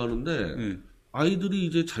데려가는데 네. 아이들이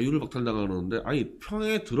이제 자유를 박탈당하는데 아니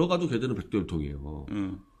평양에 들어가도 걔들은 백두혈통이에요.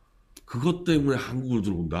 그것 때문에 한국을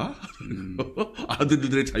들어온다?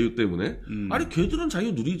 아들들의 자유 때문에? 아니 걔들은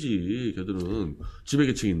자유 누리지. 걔들은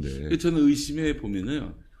지배계층인데. 저는 의심해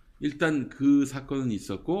보면은 일단 그 사건은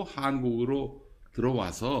있었고 한국으로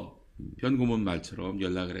들어와서 변고문 말처럼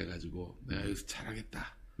연락을 해가지고 내가 여기서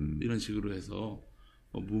잘하겠다 이런 식으로 해서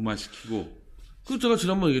무마시키고. 그 제가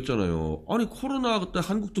지난번에 얘기했잖아요. 아니 코로나 그때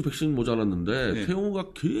한국도 백신 모자랐는데 예.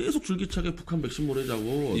 태용호가 계속 줄기차게 북한 백신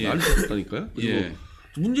보내자고 예. 난리 쳤다니까요. 그리고 예.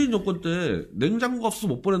 문재인 정권 때 냉장고가 없어서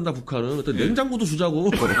못 보낸다 북한은. 그때 냉장고도 주자고.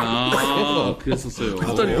 그랬었어요.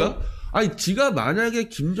 그랬다니까. 아니 지가 만약에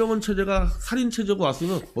김정은 체제가 살인 체제가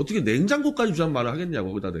왔으면 어떻게 냉장고까지 주자는 말을 하겠냐고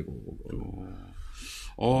거기다 대고.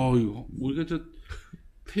 이거 우리가 저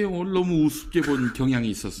태용호를 너무 우습게 본 경향이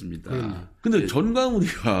있었습니다. 근데 예.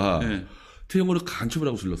 전광훈이가 예. 태용호를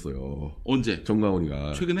간첩이라고 불렀어요. 언제?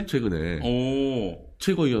 전광훈이가 최근에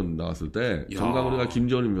최고위원 나왔을 때 야. 전광훈이가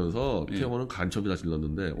김정은이면서 예. 태용호는 간첩이다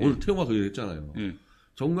질렀는데 오늘 태용호가 그 얘기 했잖아요. 예.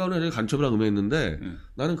 전광훈이 간첩이라고 음해했는데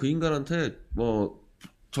나는 그 인간한테 뭐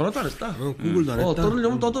전화도 안 했다. 구글도 안 했다.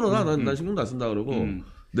 떠들려면 떠들어라. 난 신경도 안 쓴다 그러고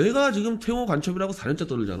내가 지금 태용호 간첩이라고 4년째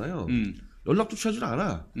떠들잖아요. 연락도 취하지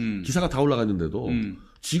않아. 기사가 다 올라갔는데도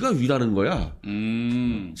지가 위라는 거야.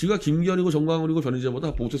 지가 김기현이고 정광훈이고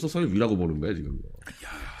변희재보다 보수 서서히 위라고 보는 거야 지금.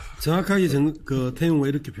 정확하게 태용호가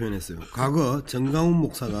이렇게 표현했어요. 과거 정강훈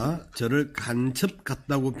목사가 저를 간첩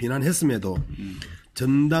같다고 비난했음에도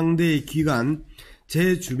전당대회 기간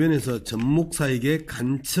제 주변에서 전 목사에게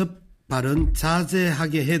간첩 발언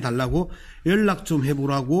자제하게 해달라고 연락 좀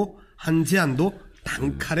해보라고 한 제안도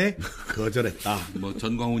단칼에 거절했다. 뭐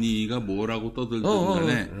전광훈이가 뭐라고 떠들든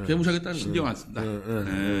간에 개무시하겠다는 신경 안 쓴다.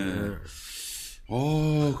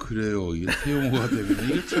 그래요. 이게 태용호가 되면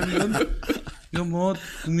이게 참 이건 뭐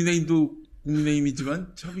국민의힘도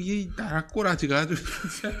국민의힘이지만 참 이게 나라 꼬라지가 아주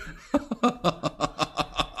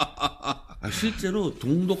실제로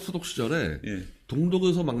동독 서독 시절에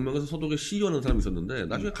동독에서 망명해서 서독에 시위하는 사람이 있었는데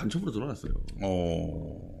나중에 간첩으로 드러났어요.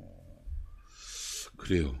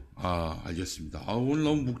 그래요. 알겠습니다. 오늘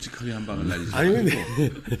너무 묵직하게 한 방을 날리시고. 아니, 근데,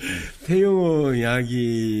 태용호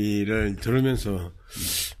이야기를 들으면서,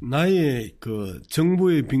 나의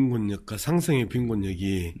정부의 빈곤력과 상승의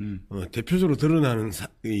빈곤력이, 대표적으로 드러나는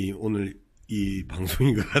오늘 이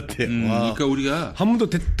방송인 것 같아요. 그러니까 우리가. 한 번도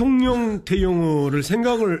대통령 태용호를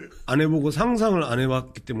생각을 안 해보고 상상을 안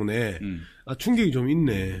해봤기 때문에, 충격이 좀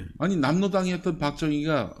있네. 아니, 남로당이었던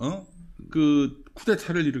박정희가,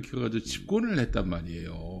 쿠데타를 일으켜가지고 집권을 했단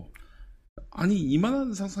말이에요. 아니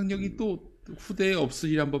이만한 상상력이 또 후대에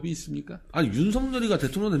없으리란 법이 있습니까? 아니 윤석열이가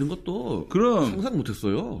대통령 되는 것도 그럼 상상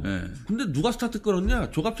못했어요. 네. 근데 누가 스타트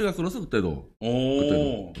끌었냐? 조갑제가 끌었어 그때도.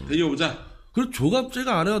 데려오자. 그리고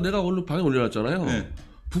조갑제가 안 해요. 내가 오늘 방에 올려놨잖아요. 네.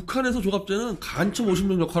 북한에서 조갑제는 간첩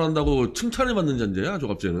 50명 역할한다고 칭찬을 받는 잔재야.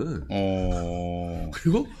 조갑제는.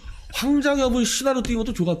 그리고 황장엽의 신화로 띄운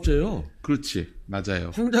것도 조갑제예요. 그렇지,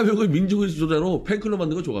 맞아요. 황장엽의 민족의 지도자로 팬클럽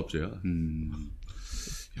만든 건 조갑제야.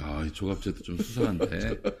 야, 이 조갑제도 좀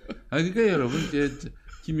수상한데. 그러니까 여러분 이제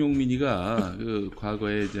김용민이가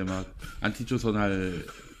과거에 이제 막 안티조선할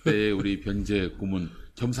때 우리 변희재 고문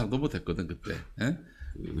겸상도 못했거든 그때.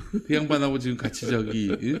 그 양반하고 지금 같이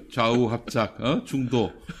좌우 합작,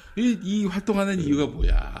 중도 이 활동하는 이유가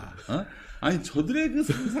뭐야? 아니 저들의 그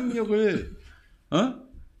상상력을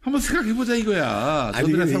한번 생각해보자 이거야.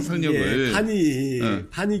 저들의 상상력을.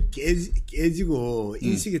 판이 깨지고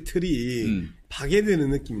인식의 틀이 파괴되는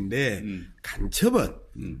느낌인데 간첩은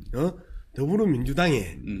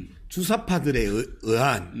더불어민주당의 주사파들에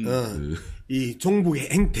의한 이 종북의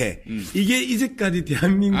행태 이게 이제까지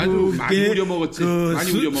대한민국의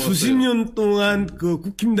수십 년 동안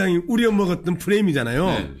국힘당이 우려먹었던 프레임이잖아요.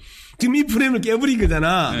 네. 지금 이 프레임을 깨버린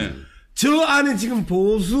거잖아. 네. 저 안에 지금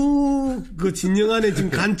보수 진영 안에 지금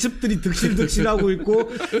간첩들이 득실득실하고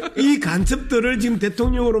있고 이 간첩들을 지금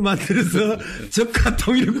대통령으로 만들어서 적화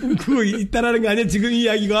통일을 꿈꾸고 있다라는 거 아니야 지금 이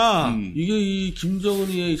이야기가. 이게 이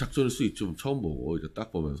김정은이의 작전일 수 있죠. 처음 보고 이제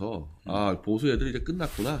딱 보면서 보수 애들이 이제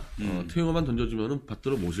끝났구나. 태용호만 던져주면은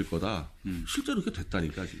받들어 모실 거다. 실제로 그렇게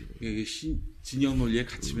됐다니까 지금. 이게 진영 논리에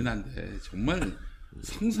갇히면 안 돼. 정말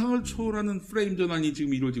상상을 초월하는 프레임 전환이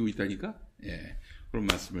지금 이루어지고 있다니까. 그런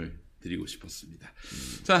말씀을 드리고 싶었습니다.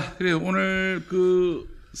 자, 그래요. 오늘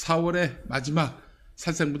 4월의 마지막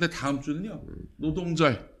살생부대 다음 주는요.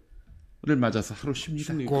 노동절을 맞아서 하루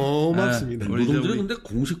쉽니다. 고맙습니다. 노동절은 근데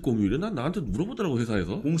공식 공휴일은 나한테 물어보더라고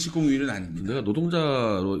회사에서. 공식 공휴일은 아닙니다. 내가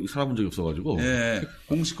노동자로 살아본 적이 없어가지고. 네,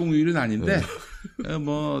 공식 공휴일은 아닌데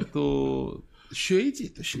또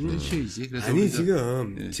쉬어야지. 또 쉴 때 쉬어야지. 그래서 아니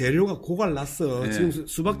지금 재료가 고갈났어. 지금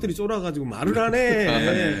수박들이 쫄아가지고 말을 안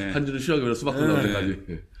해. 한 주는 쉬어가면 수박 나올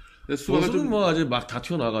때까지. 수박은 좀 아직 막 다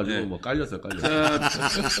튀어나와가지고 뭐 깔렸어요. 자,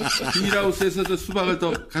 비닐하우스에서 수박을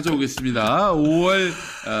더 가져오겠습니다. 5월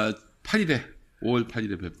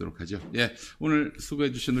 8일에 뵙도록 하죠. 오늘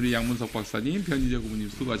수고해주신 우리 양문석 박사님, 변희재 고문님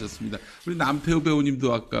수고하셨습니다. 우리 남태우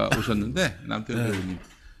배우님도 아까 오셨는데 남태우 배우님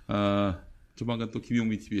조만간 또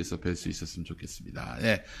김용민 TV에서 뵐 수 있었으면 좋겠습니다.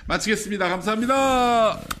 마치겠습니다.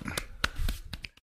 감사합니다.